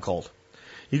inside, I'm cold.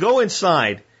 You go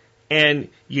inside and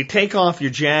you take off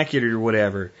your jacket or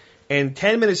whatever, and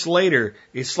 10 minutes later,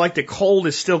 it's like the cold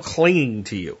is still clinging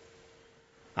to you.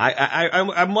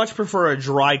 I much prefer a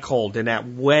dry cold than that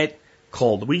wet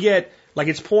cold. We get, like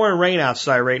it's pouring rain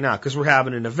outside right now because we're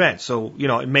having an event. So, you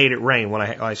know, it made it rain when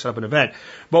I set up an event.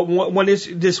 But when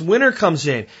this winter comes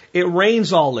in, it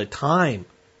rains all the time.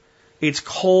 It's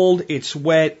cold, it's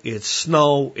wet, it's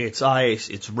snow, it's ice,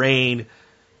 it's rain.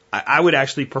 I would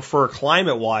actually prefer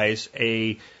climate-wise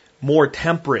a more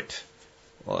temperate,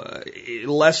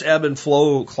 less ebb and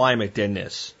flow climate than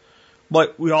this.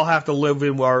 But we all have to live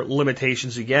in our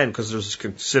limitations again because there's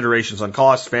considerations on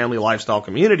cost, family, lifestyle,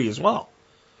 community as well.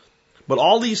 But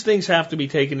all these things have to be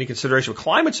taken into consideration.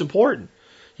 Climate's important.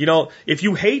 You know, if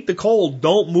you hate the cold,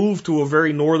 don't move to a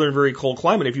very northern, very cold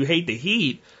climate. If you hate the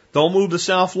heat, don't move to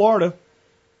South Florida.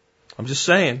 I'm just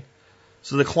saying.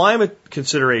 So the climate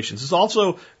considerations is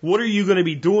also, what are you going to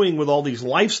be doing with all these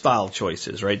lifestyle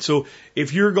choices, right? So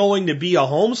if you're going to be a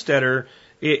homesteader,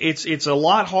 it's a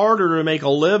lot harder to make a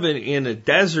living in a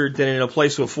desert than in a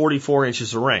place with 44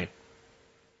 inches of rain.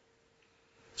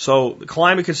 So the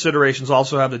climate considerations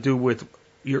also have to do with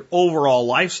your overall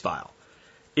lifestyle.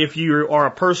 If you are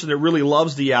a person that really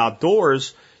loves the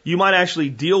outdoors, you might actually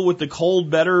deal with the cold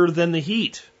better than the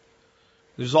heat.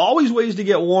 There's always ways to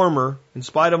get warmer, in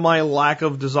spite of my lack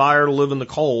of desire to live in the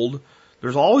cold.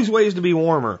 There's always ways to be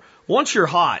warmer. Once you're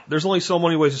hot, there's only so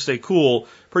many ways to stay cool.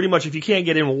 Pretty much if you can't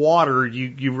get in water,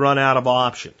 you run out of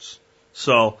options.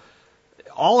 So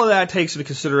all of that takes into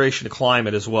consideration the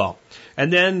climate as well.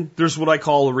 And then there's what I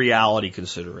call the reality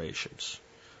considerations.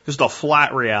 Just a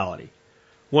flat reality.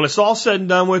 When it's all said and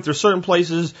done with, there's certain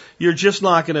places you're just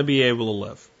not going to be able to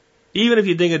live. Even if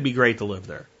you think it'd be great to live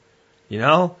there. You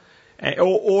know?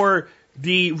 Or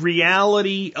the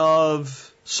reality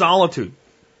of solitude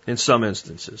in some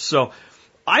instances. So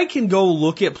I can go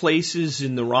look at places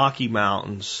in the Rocky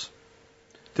Mountains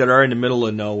that are in the middle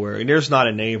of nowhere, and there's not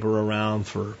a neighbor around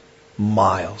for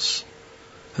miles.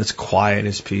 It's quiet,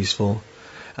 it's peaceful.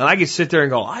 And I could sit there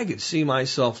and go, I could see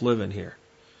myself living here.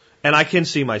 And I can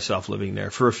see myself living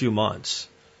there for a few months.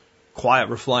 Quiet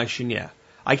reflection, yeah.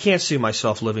 I can't see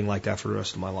myself living like that for the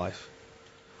rest of my life.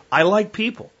 I like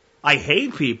people. I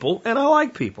hate people, and I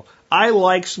like people. I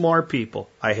like smart people.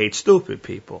 I hate stupid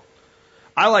people.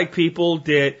 I like people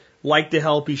that like to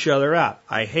help each other out.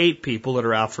 I hate people that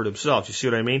are out for themselves. You see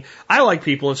what I mean? I like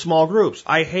people in small groups.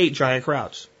 I hate giant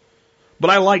crowds. But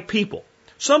I like people.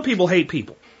 Some people hate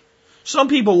people. Some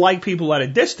people like people at a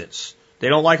distance. They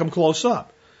don't like them close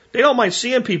up. They don't mind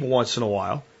seeing people once in a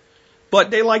while,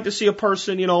 but they like to see a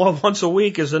person, once a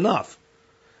week is enough.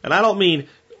 And I don't mean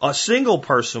a single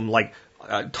person like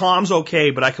Tom's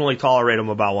okay, but I can only tolerate him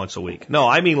about once a week. No,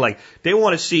 I mean like they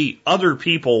want to see other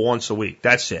people once a week.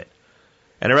 That's it.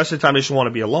 And the rest of the time they just want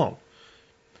to be alone.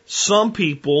 Some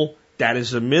people, that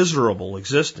is a miserable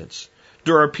existence.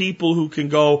 There are people who can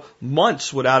go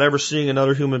months without ever seeing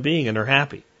another human being and they're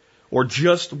happy. Or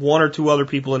just one or two other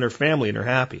people in their family and they're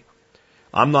happy.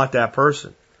 I'm not that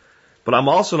person. But I'm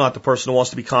also not the person who wants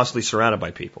to be constantly surrounded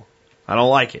by people. I don't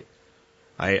like it.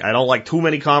 I don't like too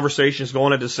many conversations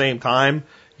going at the same time,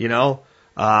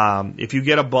 If you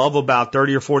get above about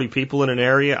 30 or 40 people in an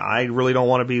area, I really don't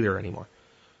want to be there anymore.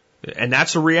 And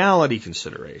that's a reality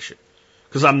consideration.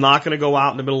 Because I'm not going to go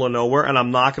out in the middle of nowhere and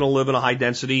I'm not going to live in a high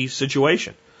density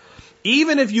situation.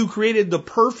 Even if you created the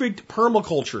perfect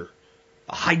permaculture,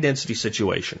 a high density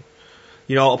situation.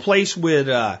 A place with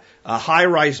a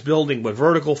high-rise building with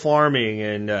vertical farming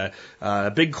and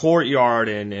a big courtyard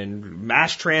and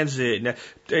mass transit.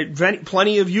 And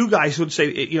plenty of you guys would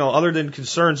say, other than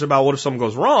concerns about what if something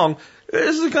goes wrong,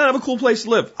 this is kind of a cool place to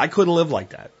live. I couldn't live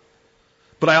like that.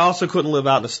 But I also couldn't live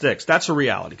out in the sticks. That's a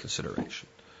reality consideration.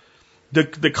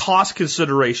 The cost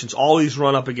considerations always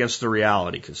run up against the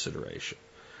reality consideration.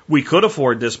 We could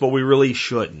afford this, but we really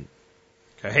shouldn't.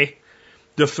 Okay?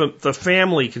 The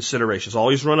family considerations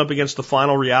always run up against the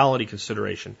final reality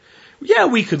consideration. Yeah,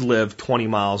 we could live 20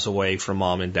 miles away from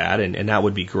mom and dad, and that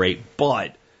would be great.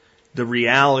 But the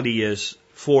reality is,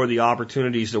 for the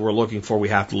opportunities that we're looking for, we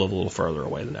have to live a little further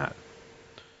away than that.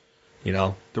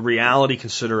 The reality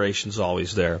consideration is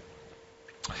always there.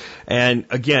 And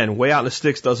again, way out in the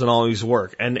sticks doesn't always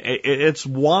work. And it's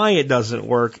why it doesn't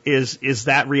work is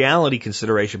that reality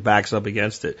consideration backs up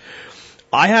against it.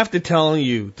 I have to tell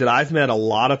you that I've met a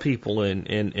lot of people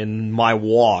in my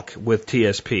walk with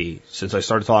TSP, since I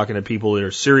started talking to people that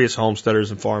are serious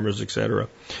homesteaders and farmers, etc.,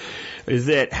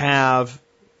 that have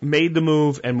made the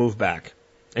move and moved back,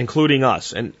 including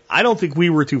us. And I don't think we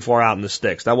were too far out in the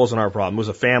sticks. That wasn't our problem. It was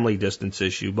a family distance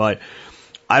issue. But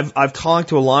I've talked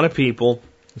to a lot of people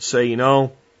and say,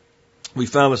 we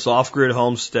found this off-grid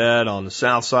homestead on the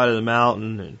south side of the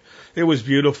mountain, and it was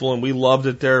beautiful, and we loved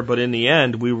it there. But in the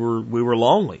end, we were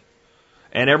lonely.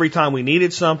 And every time we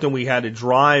needed something, we had to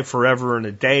drive forever and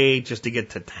a day just to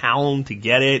get to town to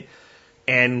get it.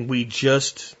 And we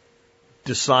just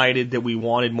decided that we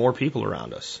wanted more people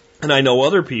around us. And I know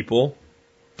other people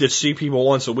that see people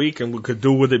once a week and we could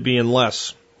do with it being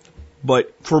less.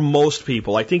 But for most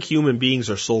people, I think human beings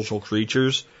are social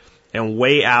creatures. And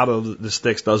way out of the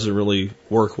sticks doesn't really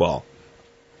work well.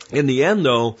 In the end,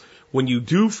 though, when you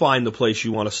do find the place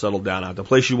you want to settle down at, the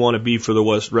place you want to be for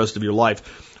the rest of your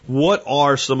life, what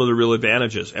are some of the real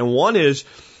advantages? And one is,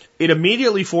 it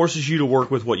immediately forces you to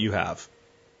work with what you have.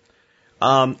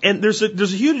 And there's a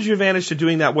huge advantage to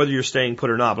doing that whether you're staying put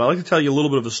or not. But I'd like to tell you a little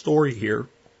bit of a story here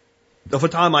of a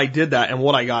time I did that and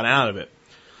what I got out of it.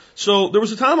 So there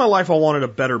was a time in my life I wanted a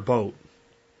better boat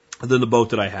than the boat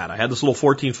that I had. I had this little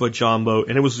 14-foot John boat,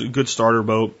 and it was a good starter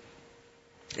boat.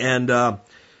 And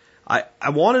I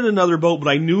wanted another boat, but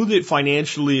I knew that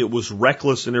financially it was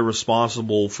reckless and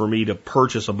irresponsible for me to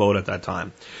purchase a boat at that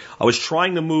time. I was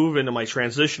trying to move into my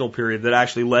transitional period that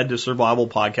actually led to Survival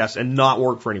Podcast and not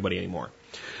work for anybody anymore.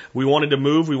 We wanted to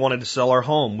move. We wanted to sell our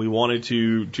home. We wanted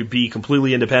to be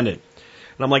completely independent.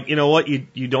 And I'm like, you know what?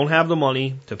 You don't have the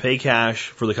money to pay cash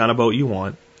for the kind of boat you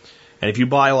want. And if you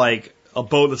buy like a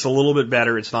boat that's a little bit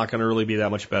better, it's not going to really be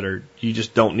that much better. You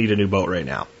just don't need a new boat right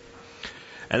now.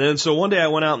 And then so one day I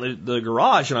went out in the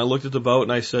garage and I looked at the boat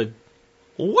and I said,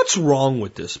 well, what's wrong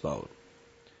with this boat?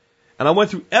 And I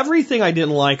went through everything I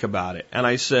didn't like about it. And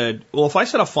I said, well, if I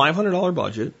set a $500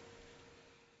 budget,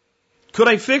 could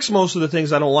I fix most of the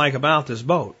things I don't like about this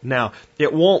boat? Now,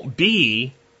 it won't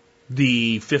be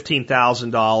the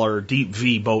 $15,000 deep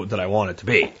V boat that I want it to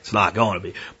be. It's not going to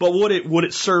be. But would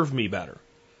it serve me better?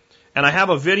 And I have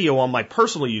a video on my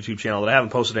personal YouTube channel that I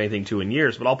haven't posted anything to in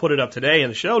years, but I'll put it up today in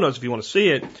the show notes if you want to see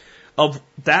it, of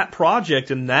that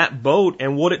project and that boat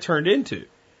and what it turned into.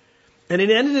 And it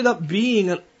ended up being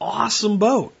an awesome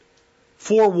boat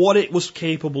for what it was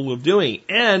capable of doing.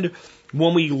 And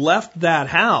when we left that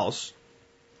house,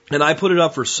 and I put it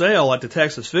up for sale at the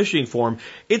Texas Fishing Forum,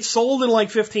 it sold in like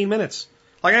 15 minutes.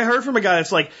 Like I heard from a guy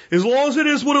that's like, as long as it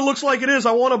is what it looks like it is,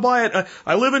 I want to buy it.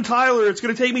 I live in Tyler. It's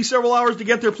going to take me several hours to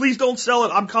get there. Please don't sell it.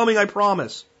 I'm coming, I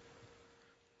promise.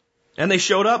 And they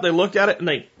showed up, they looked at it, and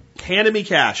they handed me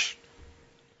cash.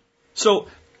 So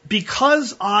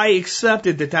because I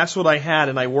accepted that that's what I had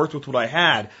and I worked with what I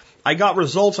had, I got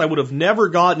results I would have never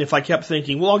gotten if I kept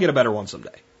thinking, well, I'll get a better one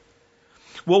someday.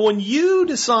 Well, when you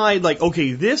decide, like,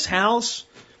 okay, this house,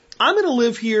 I'm going to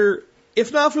live here,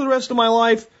 if not for the rest of my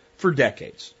life, for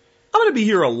decades. I'm going to be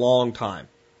here a long time.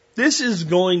 This is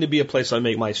going to be a place I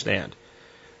make my stand.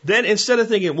 Then instead of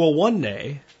thinking, well, one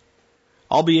day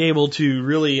I'll be able to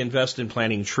really invest in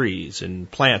planting trees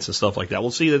and plants and stuff like that. Well,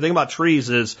 see, the thing about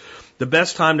trees is the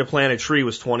best time to plant a tree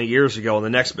was 20 years ago, and the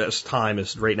next best time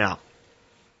is right now.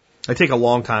 They take a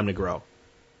long time to grow.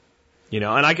 You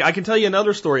know, and I can tell you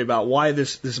another story about why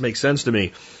this makes sense to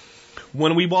me.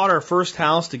 When we bought our first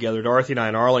house together, Dorothy and I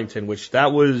in Arlington, which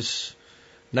that was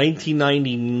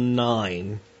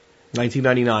 1999,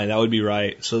 that would be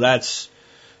right. So that's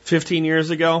 15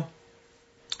 years ago.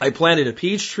 I planted a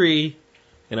peach tree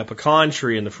and a pecan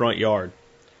tree in the front yard.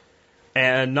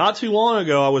 And not too long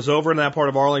ago, I was over in that part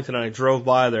of Arlington and I drove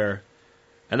by there.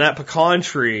 And that pecan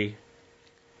tree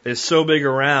is so big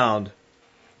around,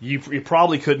 you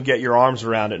probably couldn't get your arms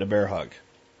around it in a bear hug.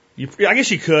 I guess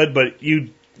you could, but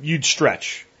you'd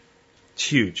stretch. It's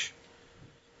huge.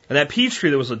 And that peach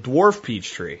tree that was a dwarf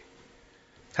peach tree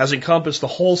has encompassed the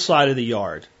whole side of the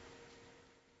yard.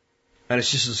 And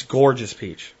it's just this gorgeous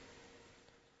peach.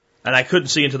 And I couldn't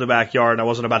see into the backyard, and I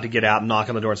wasn't about to get out and knock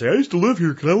on the door and say, I used to live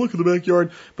here, can I look in the backyard?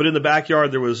 But in the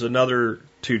backyard there was another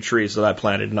 2 trees that I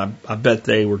planted, and I bet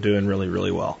they were doing really,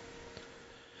 really well.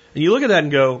 And you look at that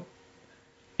and go,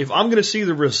 if I'm going to see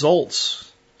the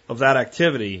results of that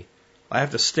activity, I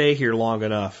have to stay here long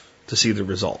enough to see the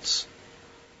results.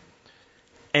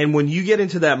 And when you get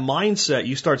into that mindset,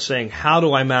 you start saying, how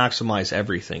do I maximize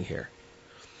everything here?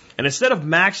 And instead of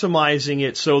maximizing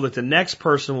it so that the next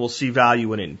person will see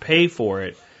value in it and pay for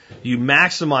it, you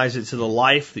maximize it to the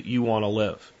life that you want to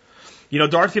live. You know,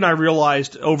 Dorothy and I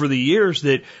realized over the years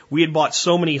that we had bought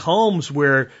so many homes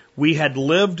where we had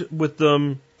lived with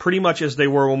them pretty much as they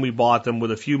were when we bought them,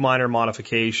 with a few minor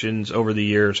modifications over the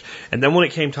years. And then when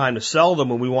it came time to sell them,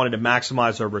 when we wanted to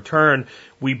maximize our return,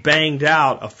 we banged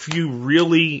out a few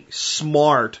really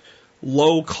smart,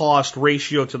 low-cost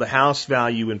ratio to the house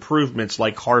value improvements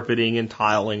like carpeting and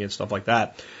tiling and stuff like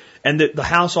that. And the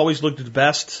house always looked the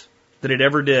best that it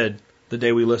ever did the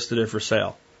day we listed it for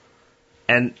sale.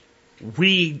 And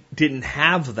we didn't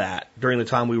have that during the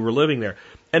time we were living there.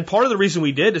 And part of the reason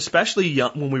we did, especially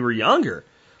when we were younger,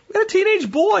 we had a teenage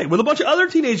boy with a bunch of other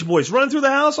teenage boys running through the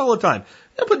house all the time.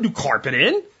 They don't put new carpet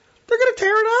in. They're going to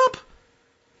tear it up.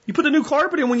 You put the new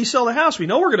carpet in when you sell the house. We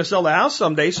know we're going to sell the house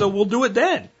someday, so we'll do it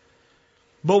then.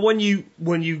 But when you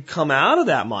come out of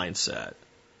that mindset,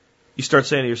 you start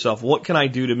saying to yourself, what can I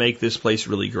do to make this place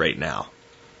really great now?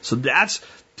 So that's,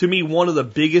 to me, one of the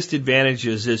biggest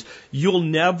advantages is you'll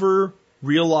never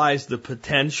realize the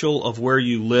potential of where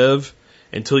you live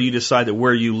until you decide that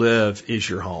where you live is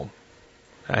your home.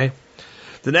 Okay?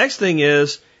 The next thing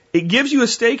is, it gives you a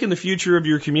stake in the future of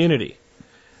your community.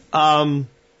 You're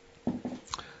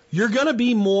going to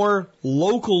be more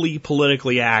locally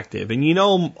politically active. And you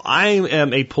know, I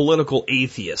am a political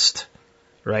atheist,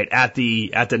 right, at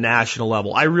the national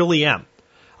level. I really am.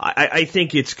 I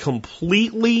think it's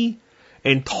completely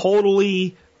and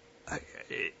totally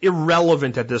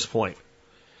irrelevant at this point.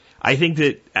 I think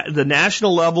that the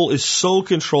national level is so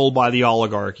controlled by the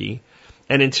oligarchy,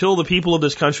 and until the people of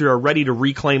this country are ready to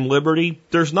reclaim liberty,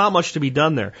 there's not much to be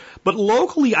done there. But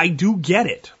locally, I do get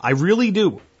it. I really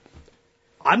do.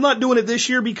 I'm not doing it this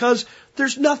year because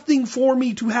there's nothing for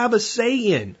me to have a say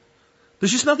in.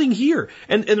 There's just nothing here.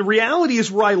 And the reality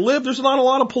is where I live, there's not a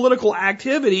lot of political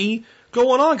activity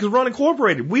going on because we're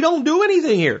unincorporated. We don't do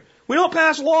anything here. We don't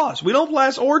pass laws. We don't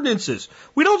pass ordinances.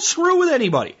 We don't screw with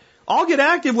anybody. I'll get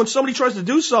active when somebody tries to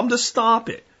do something to stop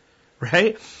it.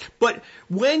 Right? But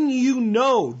when you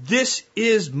know this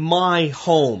is my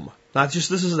home, not just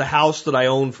this is the house that I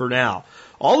own for now,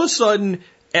 all of a sudden,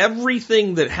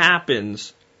 everything that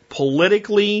happens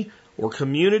politically or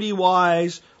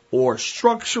community-wise or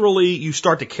structurally, you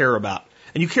start to care about.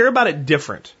 And you care about it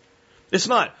different. It's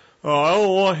not, oh, I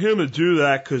don't want him to do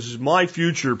that because my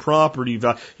future property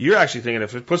value. You're actually thinking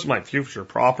if it puts my future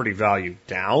property value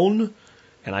down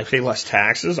and I pay less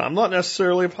taxes, I'm not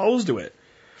necessarily opposed to it.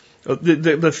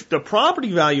 The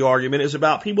property value argument is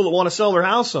about people that want to sell their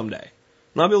house someday.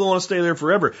 Not people that want to stay there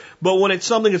forever. But when it's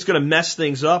something that's going to mess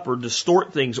things up or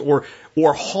distort things or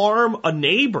harm a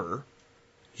neighbor,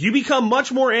 you become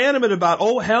much more animate about,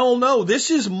 oh, hell no,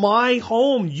 this is my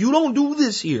home. You don't do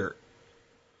this here.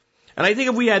 And I think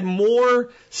if we had more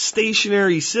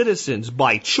stationary citizens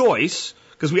by choice,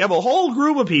 because we have a whole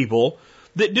group of people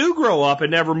that do grow up and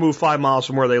never move 5 miles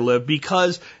from where they live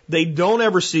because they don't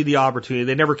ever see the opportunity.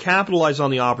 They never capitalize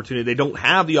on the opportunity. They don't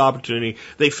have the opportunity.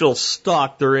 They feel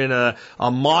stuck. They're in a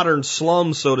modern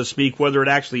slum, so to speak, whether it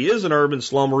actually is an urban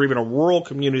slum or even a rural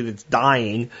community that's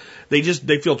dying. They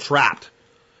feel trapped.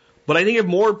 But I think if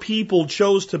more people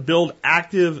chose to build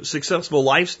active, successful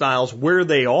lifestyles where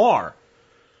they are,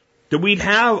 that we'd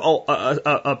have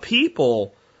a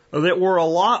people that were a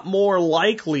lot more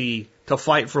likely to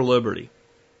fight for liberty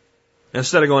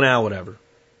instead of going, whatever.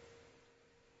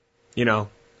 You know?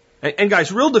 And guys,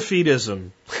 real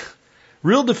defeatism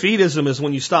is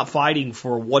when you stop fighting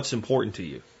for what's important to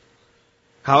you.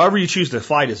 However you choose to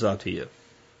fight is up to you.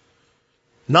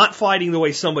 Not fighting the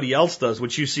way somebody else does,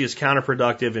 which you see as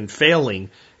counterproductive and failing,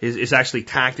 is actually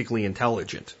tactically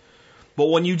intelligent. But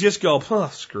when you just go,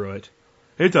 screw it.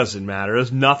 It doesn't matter.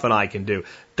 There's nothing I can do.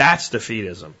 That's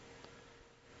defeatism.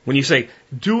 When you say,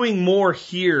 doing more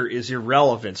here is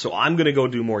irrelevant, so I'm going to go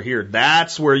do more here,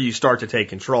 that's where you start to take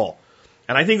control.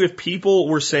 And I think if people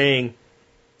were saying,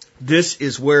 this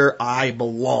is where I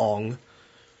belong,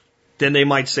 then they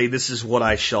might say, this is what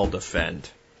I shall defend.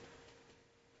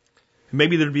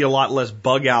 Maybe there'd be a lot less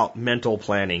bug-out mental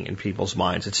planning in people's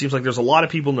minds. It seems like there's a lot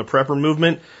of people in the prepper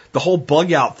movement. The whole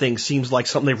bug-out thing seems like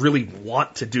something they really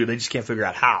want to do. They just can't figure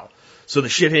out how. So the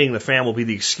shit hitting the fan will be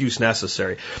the excuse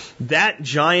necessary. That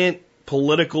giant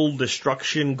political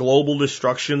destruction, global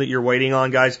destruction that you're waiting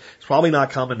on, guys, it's probably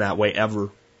not coming that way ever.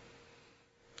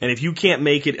 And if you can't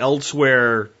make it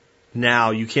elsewhere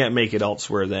now, you can't make it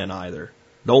elsewhere then either.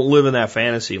 Don't live in that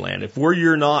fantasy land. If where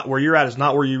you're at is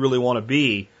not where you really want to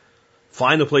be,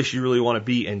 find the place you really want to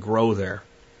be and grow there,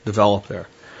 develop there.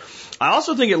 I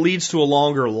also think it leads to a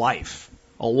longer life,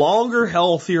 a longer,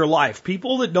 healthier life.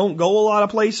 People that don't go a lot of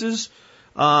places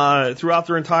throughout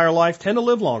their entire life tend to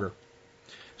live longer,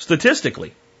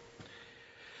 statistically.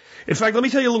 In fact, let me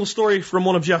tell you a little story from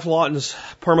one of Jeff Lawton's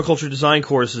permaculture design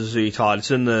courses he taught.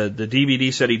 It's in the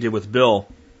DVD set he did with Bill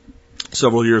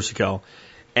several years ago.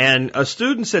 And a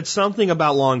student said something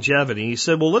about longevity. He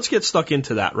said, well, let's get stuck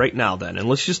into that right now then, and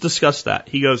let's just discuss that.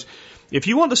 He goes, if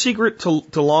you want the secret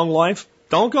to long life,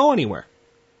 don't go anywhere.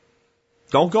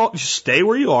 Don't go, just stay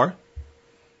where you are.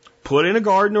 Put in a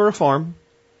garden or a farm.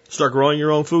 Start growing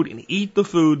your own food and eat the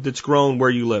food that's grown where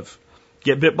you live.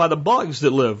 Get bit by the bugs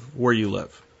that live where you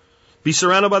live. Be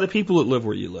surrounded by the people that live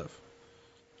where you live.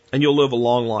 And you'll live a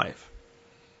long life.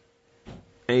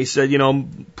 And he said,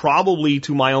 probably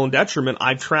to my own detriment,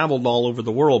 I've traveled all over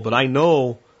the world, but I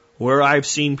know where I've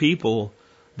seen people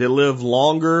that live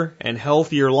longer and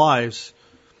healthier lives.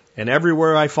 And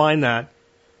everywhere I find that,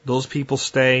 those people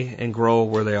stay and grow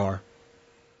where they are.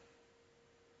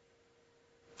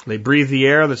 They breathe the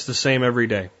air that's the same every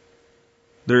day.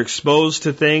 They're exposed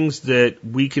to things that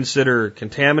we consider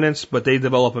contaminants, but they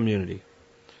develop immunity.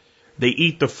 They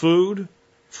eat the food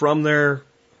from their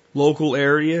local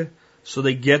area, so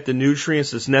they get the nutrients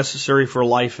that's necessary for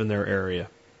life in their area.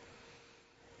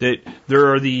 That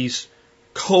there are these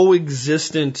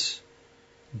coexistent,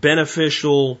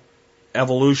 beneficial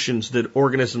evolutions that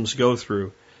organisms go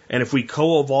through. And if we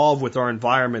co-evolve with our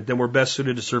environment, then we're best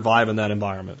suited to survive in that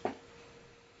environment.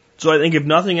 So I think if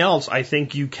nothing else, I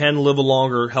think you can live a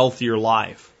longer, healthier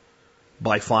life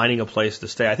by finding a place to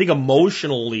stay. I think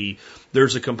emotionally,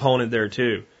 there's a component there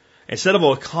too. Instead of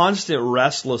a constant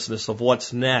restlessness of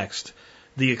what's next,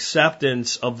 the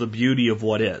acceptance of the beauty of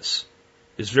what is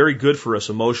very good for us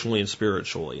emotionally and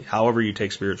spiritually, however you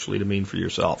take spiritually to mean for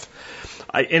yourself.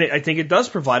 I think it does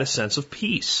provide a sense of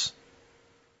peace.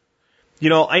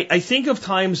 I think of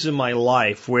times in my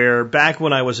life where back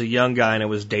when I was a young guy and I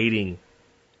was dating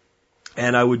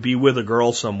and I would be with a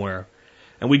girl somewhere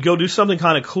and we'd go do something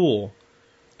kind of cool.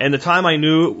 And the time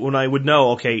when I would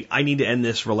know, okay, I need to end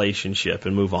this relationship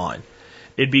and move on.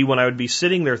 It'd be when I would be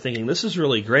sitting there thinking, this is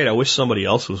really great. I wish somebody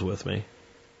else was with me.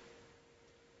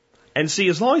 And see,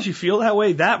 as long as you feel that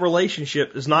way, that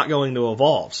relationship is not going to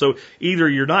evolve. So either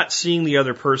you're not seeing the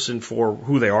other person for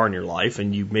who they are in your life,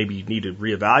 and you maybe need to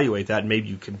reevaluate that, and maybe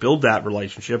you can build that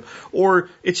relationship, or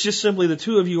it's just simply the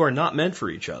two of you are not meant for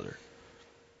each other.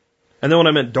 And then when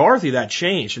I met Dorothy, that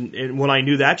changed. And when I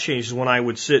knew that changed is when I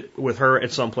would sit with her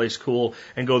at someplace cool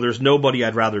and go, there's nobody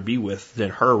I'd rather be with than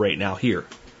her right now here.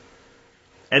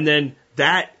 And then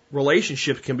that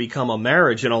relationship can become a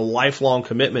marriage and a lifelong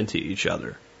commitment to each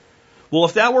other. Well,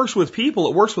 if that works with people,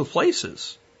 it works with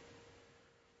places.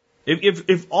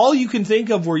 If all you can think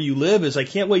of where you live is, I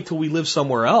can't wait till we live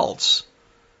somewhere else,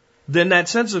 then that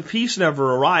sense of peace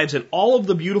never arrives, and all of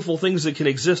the beautiful things that can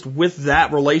exist with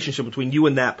that relationship between you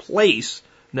and that place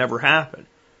never happen.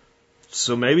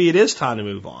 So maybe it is time to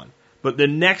move on. But the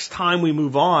next time we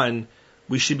move on,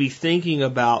 we should be thinking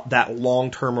about that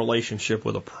long-term relationship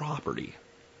with a property.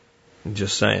 I'm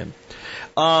just saying.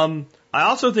 I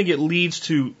also think it leads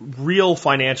to real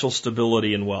financial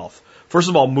stability and wealth. First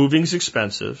of all, moving's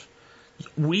expensive.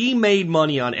 We made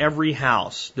money on every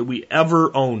house that we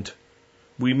ever owned.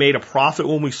 We made a profit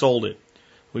when we sold it.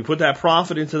 We put that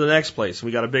profit into the next place, and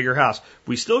we got a bigger house.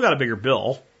 We still got a bigger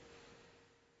bill,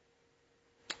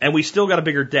 and we still got a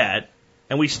bigger debt,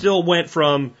 and we still went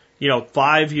from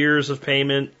 5 years of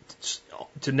payment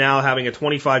to now having a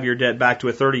 25-year debt back to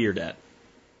a 30-year debt.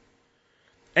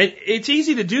 And it's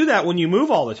easy to do that when you move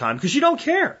all the time because you don't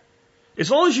care. As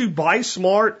long as you buy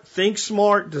smart, think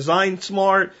smart, design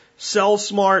smart, sell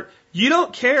smart, you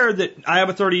don't care that I have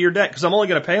a 30-year debt because I'm only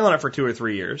going to pay on it for 2 or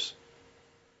 3 years.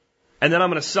 And then I'm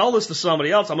going to sell this to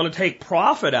somebody else. I'm going to take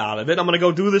profit out of it. I'm going to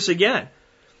go do this again.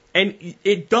 And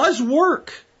it does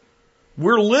work.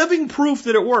 We're living proof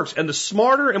that it works. And the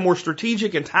smarter and more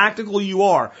strategic and tactical you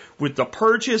are with the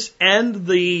purchase and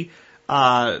the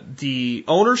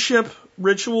ownership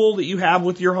ritual that you have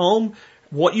with your home,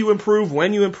 what you improve,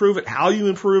 when you improve it, how you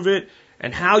improve it,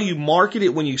 and how you market it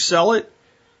when you sell it,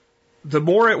 the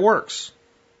more it works.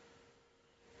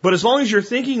 But as long as you're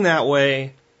thinking that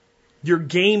way, you're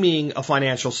gaming a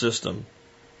financial system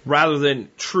rather than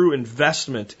true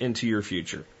investment into your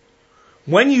future.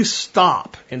 When you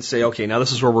stop and say, okay, now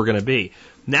this is where we're going to be,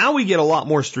 now we get a lot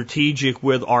more strategic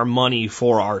with our money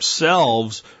for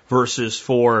ourselves versus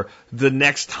for the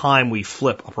next time we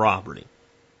flip a property.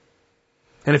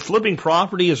 And if flipping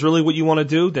property is really what you want to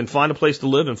do, then find a place to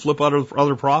live and flip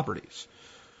other properties.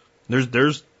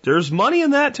 There's money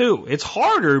in that too. It's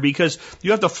harder because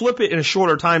you have to flip it in a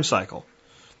shorter time cycle.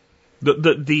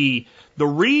 The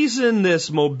reason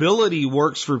this mobility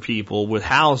works for people with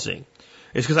housing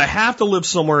is because I have to live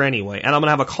somewhere anyway, and I'm going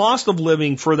to have a cost of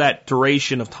living for that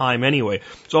duration of time anyway.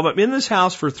 So if I'm in this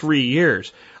house for 3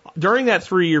 years, during that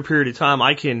 3-year period of time,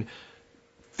 I can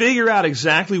figure out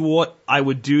exactly what I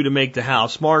would do to make the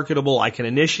house marketable. I can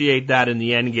initiate that in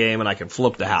the end game, and I can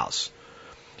flip the house.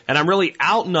 And I'm really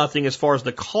out nothing as far as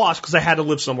the cost because I had to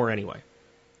live somewhere anyway.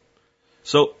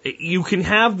 So you can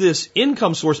have this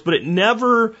income source, but it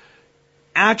never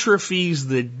atrophies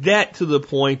the debt to the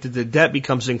point that the debt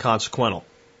becomes inconsequential.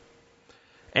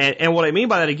 And what I mean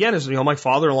by that again is, my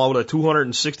father-in-law with a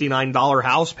 $269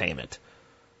 house payment.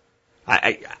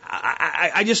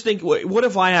 I just think, what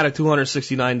if I had a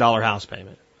 $269 house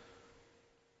payment?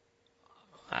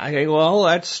 I think, well,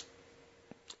 that's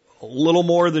a little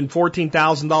more than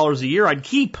 $14,000 a year I'd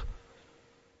keep.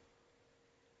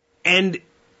 And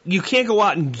you can't go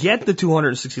out and get the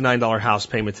 $269 house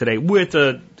payment today with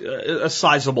a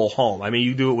sizable home. I mean,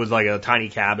 you do it with like a tiny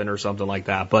cabin or something like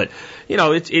that. But,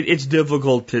 it's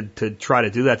difficult to try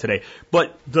to do that today.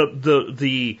 But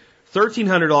the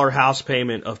 $1,300 house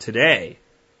payment of today,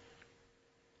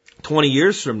 20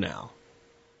 years from now,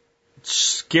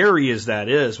 scary as that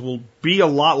is, will be a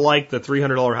lot like the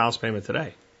 $300 house payment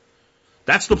today.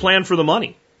 That's the plan for the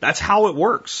money. That's how it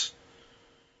works.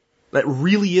 That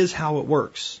really is how it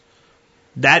works.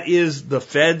 That is the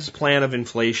Fed's plan of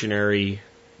inflationary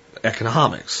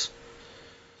economics.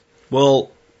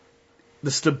 Well,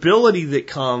 the stability that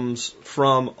comes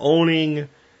from owning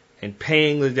and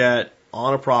paying the debt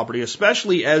on a property,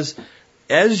 especially as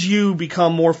you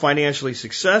become more financially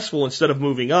successful, instead of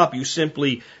moving up, you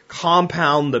simply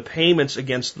compound the payments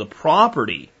against the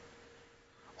property.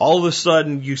 All of a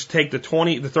sudden, you take the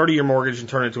 30-year mortgage and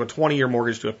turn it into a 20-year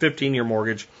mortgage to a 15-year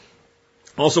mortgage.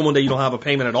 Also, one day you don't have a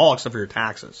payment at all except for your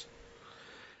taxes.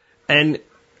 And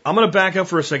I'm going to back up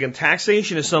for a second.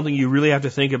 Taxation is something you really have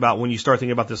to think about when you start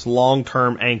thinking about this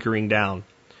long-term anchoring down.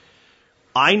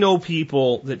 I know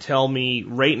people that tell me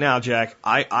right now, Jack,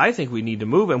 I think we need to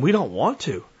move, and we don't want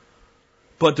to.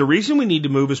 But the reason we need to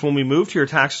move is when we moved here,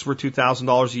 taxes were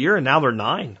 $2,000 a year, and now they're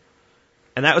 $9,000.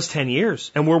 And that was 10 years.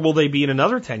 And where will they be in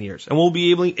another 10 years? And we'll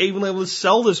be able to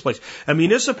sell this place. And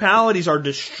municipalities are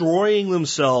destroying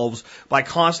themselves by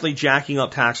constantly jacking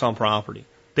up tax on property.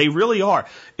 They really are.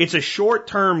 It's a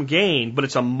short-term gain,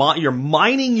 but you're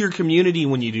mining your community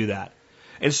when you do that.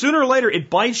 And sooner or later, it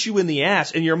bites you in the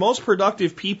ass, and your most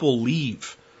productive people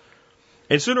leave.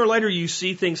 And sooner or later, you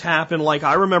see things happen like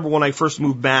I remember when I first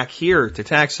moved back here to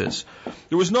Texas.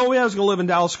 There was no way I was going to live in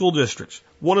Dallas school districts.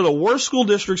 One of the worst school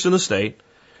districts in the state,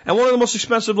 and one of the most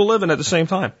expensive to live in at the same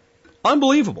time.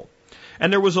 Unbelievable.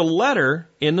 And there was a letter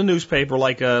in the newspaper,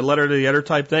 like a letter to the editor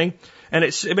type thing, and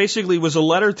it basically was a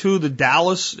letter to the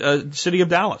Dallas, city of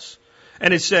Dallas.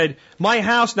 And it said, my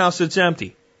house now sits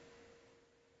empty.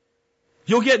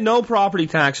 You'll get no property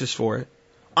taxes for it.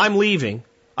 I'm leaving.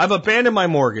 I've abandoned my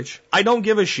mortgage. I don't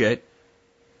give a shit.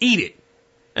 Eat it.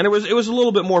 And it was a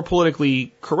little bit more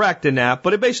politically correct than that,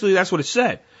 but basically that's what it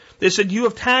said. They said, you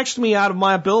have taxed me out of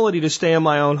my ability to stay in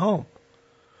my own home.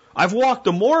 I've walked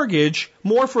the mortgage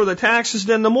more for the taxes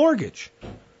than the mortgage.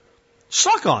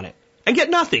 Suck on it and get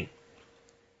nothing.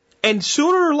 And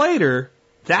sooner or later,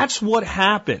 that's what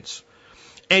happens.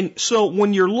 And so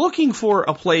when you're looking for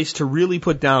a place to really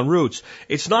put down roots,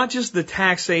 it's not just the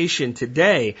taxation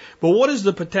today, but what is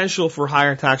the potential for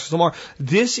higher taxes tomorrow?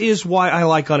 This is why I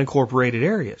like unincorporated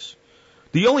areas.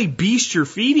 The only beast you're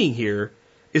feeding here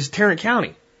is Tarrant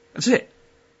County. That's it.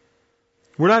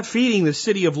 We're not feeding the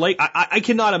city of Lake. I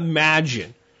cannot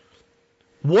imagine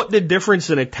what the difference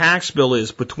in a tax bill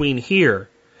is between here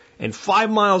and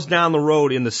 5 miles down the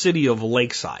road in the city of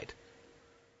Lakeside,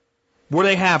 where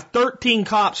they have 13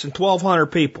 cops and 1,200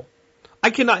 people.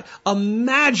 I cannot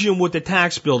imagine what the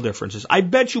tax bill difference is. I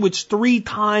bet you it's 3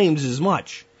 times as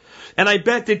much. And I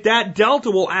bet that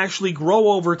delta will actually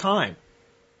grow over time.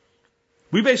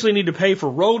 We basically need to pay for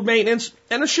road maintenance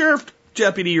and a sheriff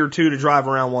deputy or two to drive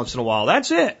around once in a while.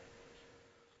 That's it.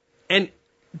 And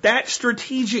that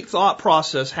strategic thought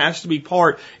process has to be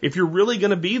part if you're really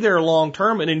going to be there long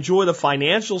term and enjoy the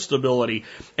financial stability.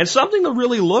 And something to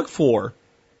really look for,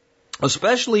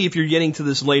 especially if you're getting to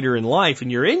this later in life and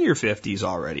you're in your 50s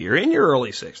already, or in your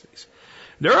early 60s.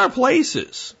 There are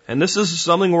places, and this is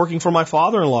something working for my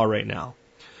father-in-law right now,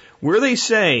 where they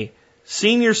say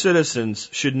senior citizens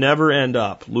should never end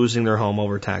up losing their home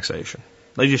over taxation.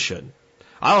 They just shouldn't.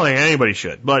 I don't think anybody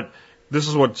should, but this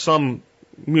is what some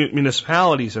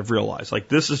municipalities have realized. Like,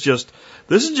 this is just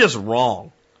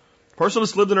wrong. A person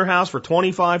that's lived in their house for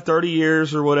 25, 30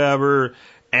 years or whatever,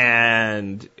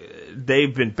 and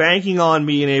they've been banking on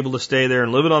being able to stay there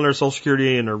and living on their Social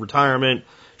Security and their retirement,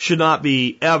 should not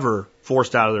be ever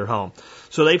forced out of their home.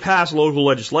 So they pass local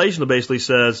legislation that basically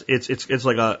says it's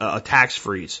like a tax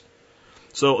freeze.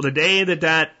 So the day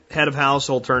that head of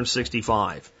household turns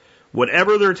 65,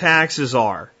 whatever their taxes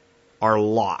are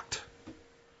locked.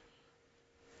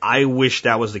 I wish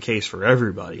that was the case for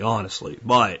everybody, honestly.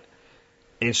 But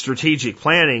in strategic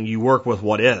planning, you work with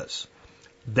what is.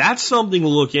 That's something to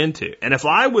look into. And if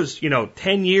I was,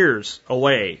 10 years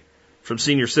away from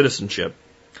senior citizenship,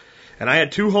 and I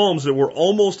had 2 homes that were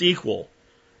almost equal,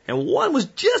 and one was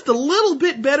just a little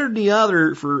bit better than the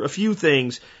other for a few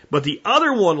things, but the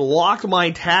other one locked my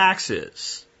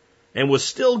taxes and was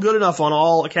still good enough on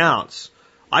all accounts,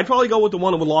 I'd probably go with the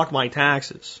one that would lock my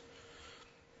taxes.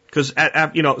 Because,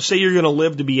 say you're going to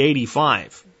live to be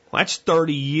 85. Well, that's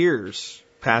 30 years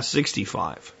past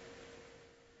 65.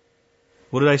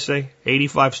 What did I say?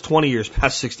 85 is 20 years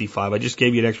past 65. I just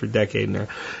gave you an extra decade in there.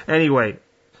 Anyway,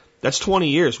 that's 20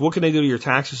 years. What can they do to your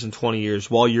taxes in 20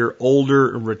 years while you're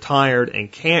older and retired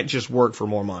and can't just work for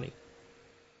more money?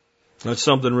 That's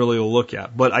something really to look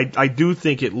at. But I do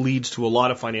think it leads to a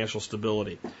lot of financial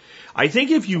stability. I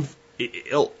think if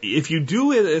you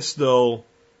do this, though,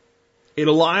 it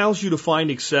allows you to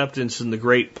find acceptance in the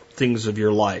great things of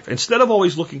your life. Instead of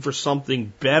always looking for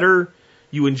something better,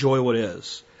 you enjoy what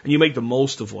is. And you make the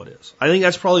most of what is. I think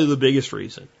that's probably the biggest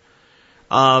reason.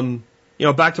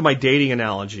 Back to my dating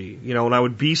analogy, when I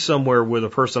would be somewhere with a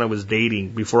person I was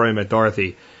dating before I met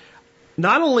Dorothy,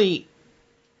 not only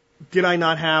did I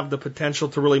not have the potential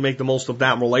to really make the most of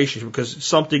that relationship, because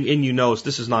something in you knows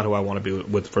this is not who I want to be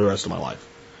with for the rest of my life.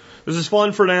 This is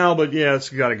fun for now, but yeah, it's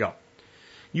got to go.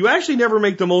 You actually never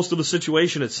make the most of the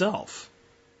situation itself.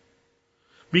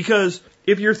 Because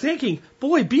if you're thinking,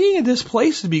 boy, being in this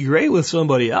place would be great with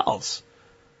somebody else,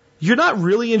 you're not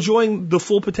really enjoying the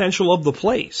full potential of the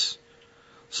place.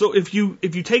 So if you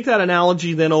take that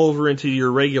analogy then over into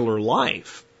your regular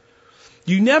life,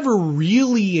 you never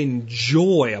really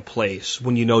enjoy a place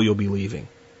when you know you'll be leaving.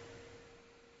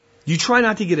 You try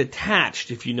not to get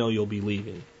attached if you know you'll be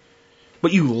leaving.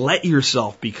 But you let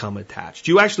yourself become attached.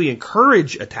 You actually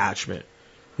encourage attachment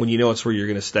when you know it's where you're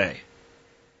going to stay.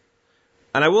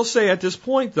 And I will say at this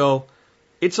point, though,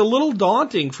 it's a little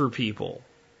daunting for people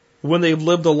when they've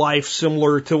lived a life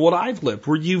similar to what I've lived,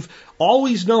 where you've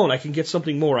always known I can get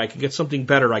something more, I can get something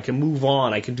better, I can move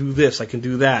on, I can do this, I can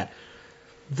do that.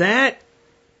 That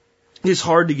is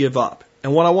hard to give up.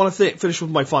 And what I want to finish with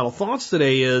my final thoughts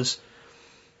today is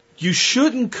you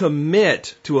shouldn't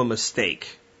commit to a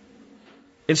mistake.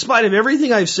 In spite of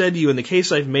everything I've said to you in the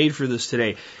case I've made for this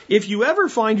today, if you ever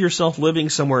find yourself living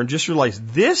somewhere and just realize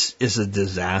this is a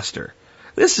disaster,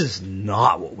 this is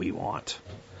not what we want,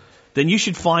 then you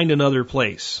should find another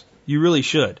place. You really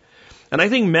should. And I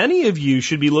think many of you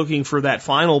should be looking for that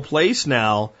final place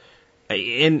now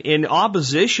in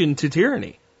opposition to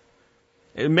tyranny.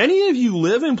 And many of you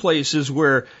live in places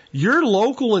where your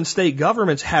local and state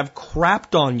governments have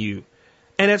crapped on you.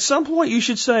 And at some point you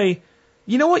should say,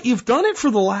 you know what, you've done it for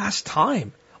the last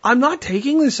time. I'm not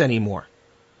taking this anymore.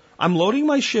 I'm loading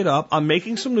my shit up. I'm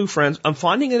making some new friends. I'm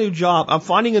finding a new job. I'm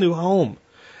finding a new home.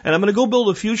 And I'm going to go build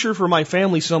a future for my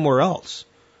family somewhere else.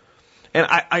 And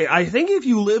I think if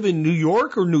you live in New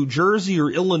York or New Jersey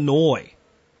or Illinois,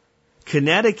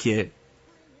 Connecticut,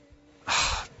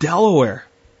 Delaware,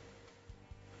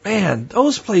 man,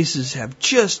 those places have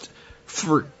just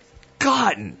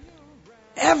forgotten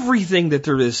everything that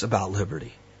there is about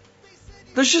liberty.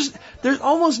 There's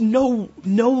almost nothing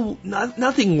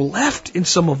left in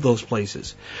some of those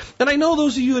places. And I know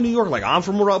those of you in New York, like, I'm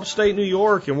from upstate New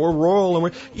York and we're rural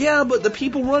and yeah, but the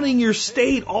people running your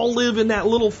state all live in that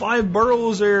little 5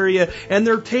 boroughs area and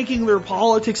they're taking their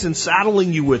politics and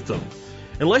saddling you with them.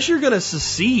 Unless you're going to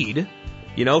secede,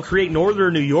 create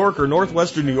northern New York or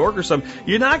northwestern New York or something,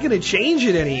 you're not going to change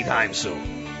it anytime soon.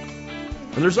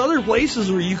 And there's other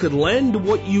places where you could lend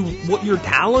what your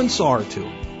talents are to.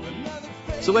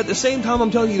 So at the same time I'm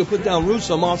telling you to put down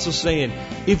roots, I'm also saying,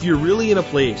 if you're really in a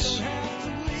place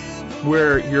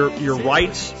where your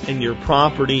rights and your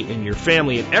property and your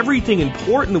family and everything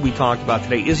important that we talked about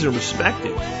today isn't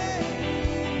respected,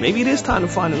 maybe it is time to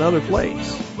find another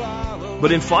place.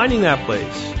 But in finding that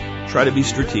place, try to be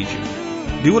strategic.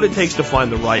 Do what it takes to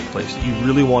find the right place that you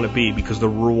really want to be, because the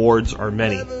rewards are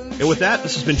many. And with that,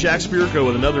 this has been Jack Spirko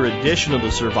with another edition of the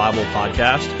Survival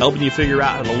Podcast, helping you figure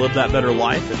out how to live that better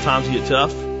life if times get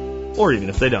tough, or even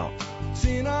if they don't.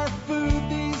 Seeing our food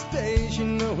these days,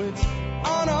 it's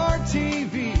on our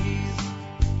TVs.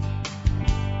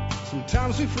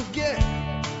 Sometimes we forget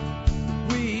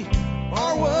that we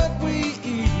are what we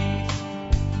eat.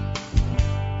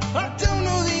 I don't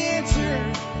know the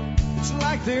answer. It's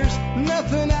like there's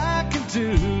nothing I can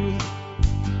do.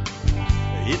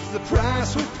 It's the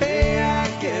price we pay, I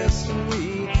guess, and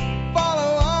we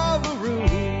follow all the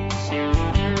rules.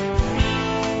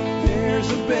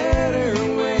 There's a better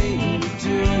way to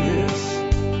do this.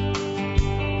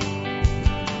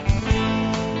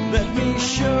 Let me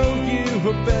show you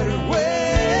a better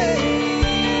way.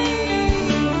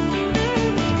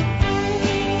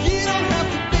 You don't have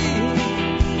to be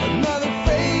another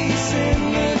face in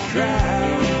the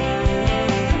crowd.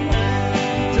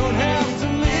 You don't have to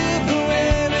live the way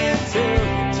they tell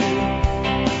you to.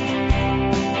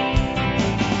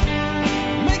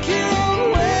 Make your own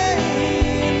way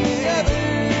and the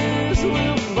others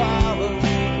will follow.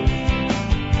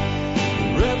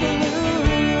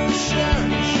 Revolution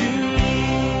is you.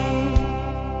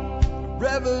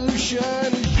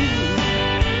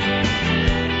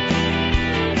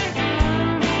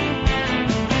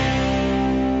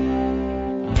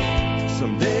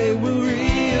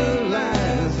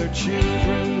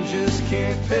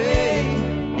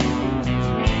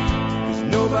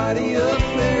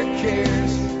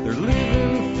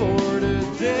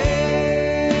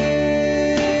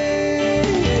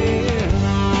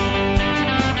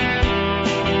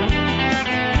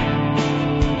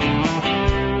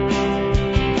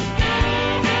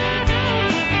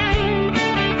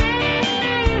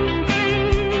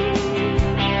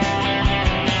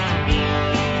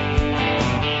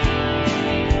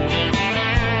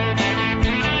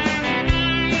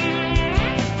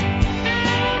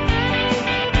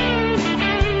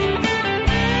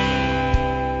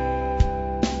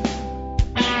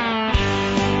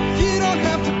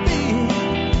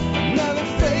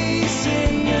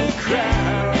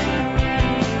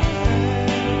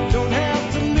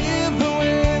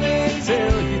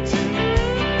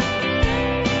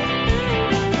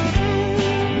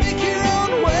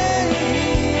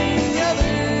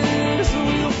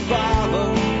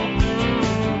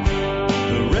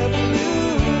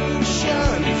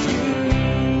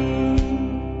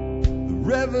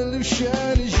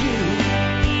 revolution is you.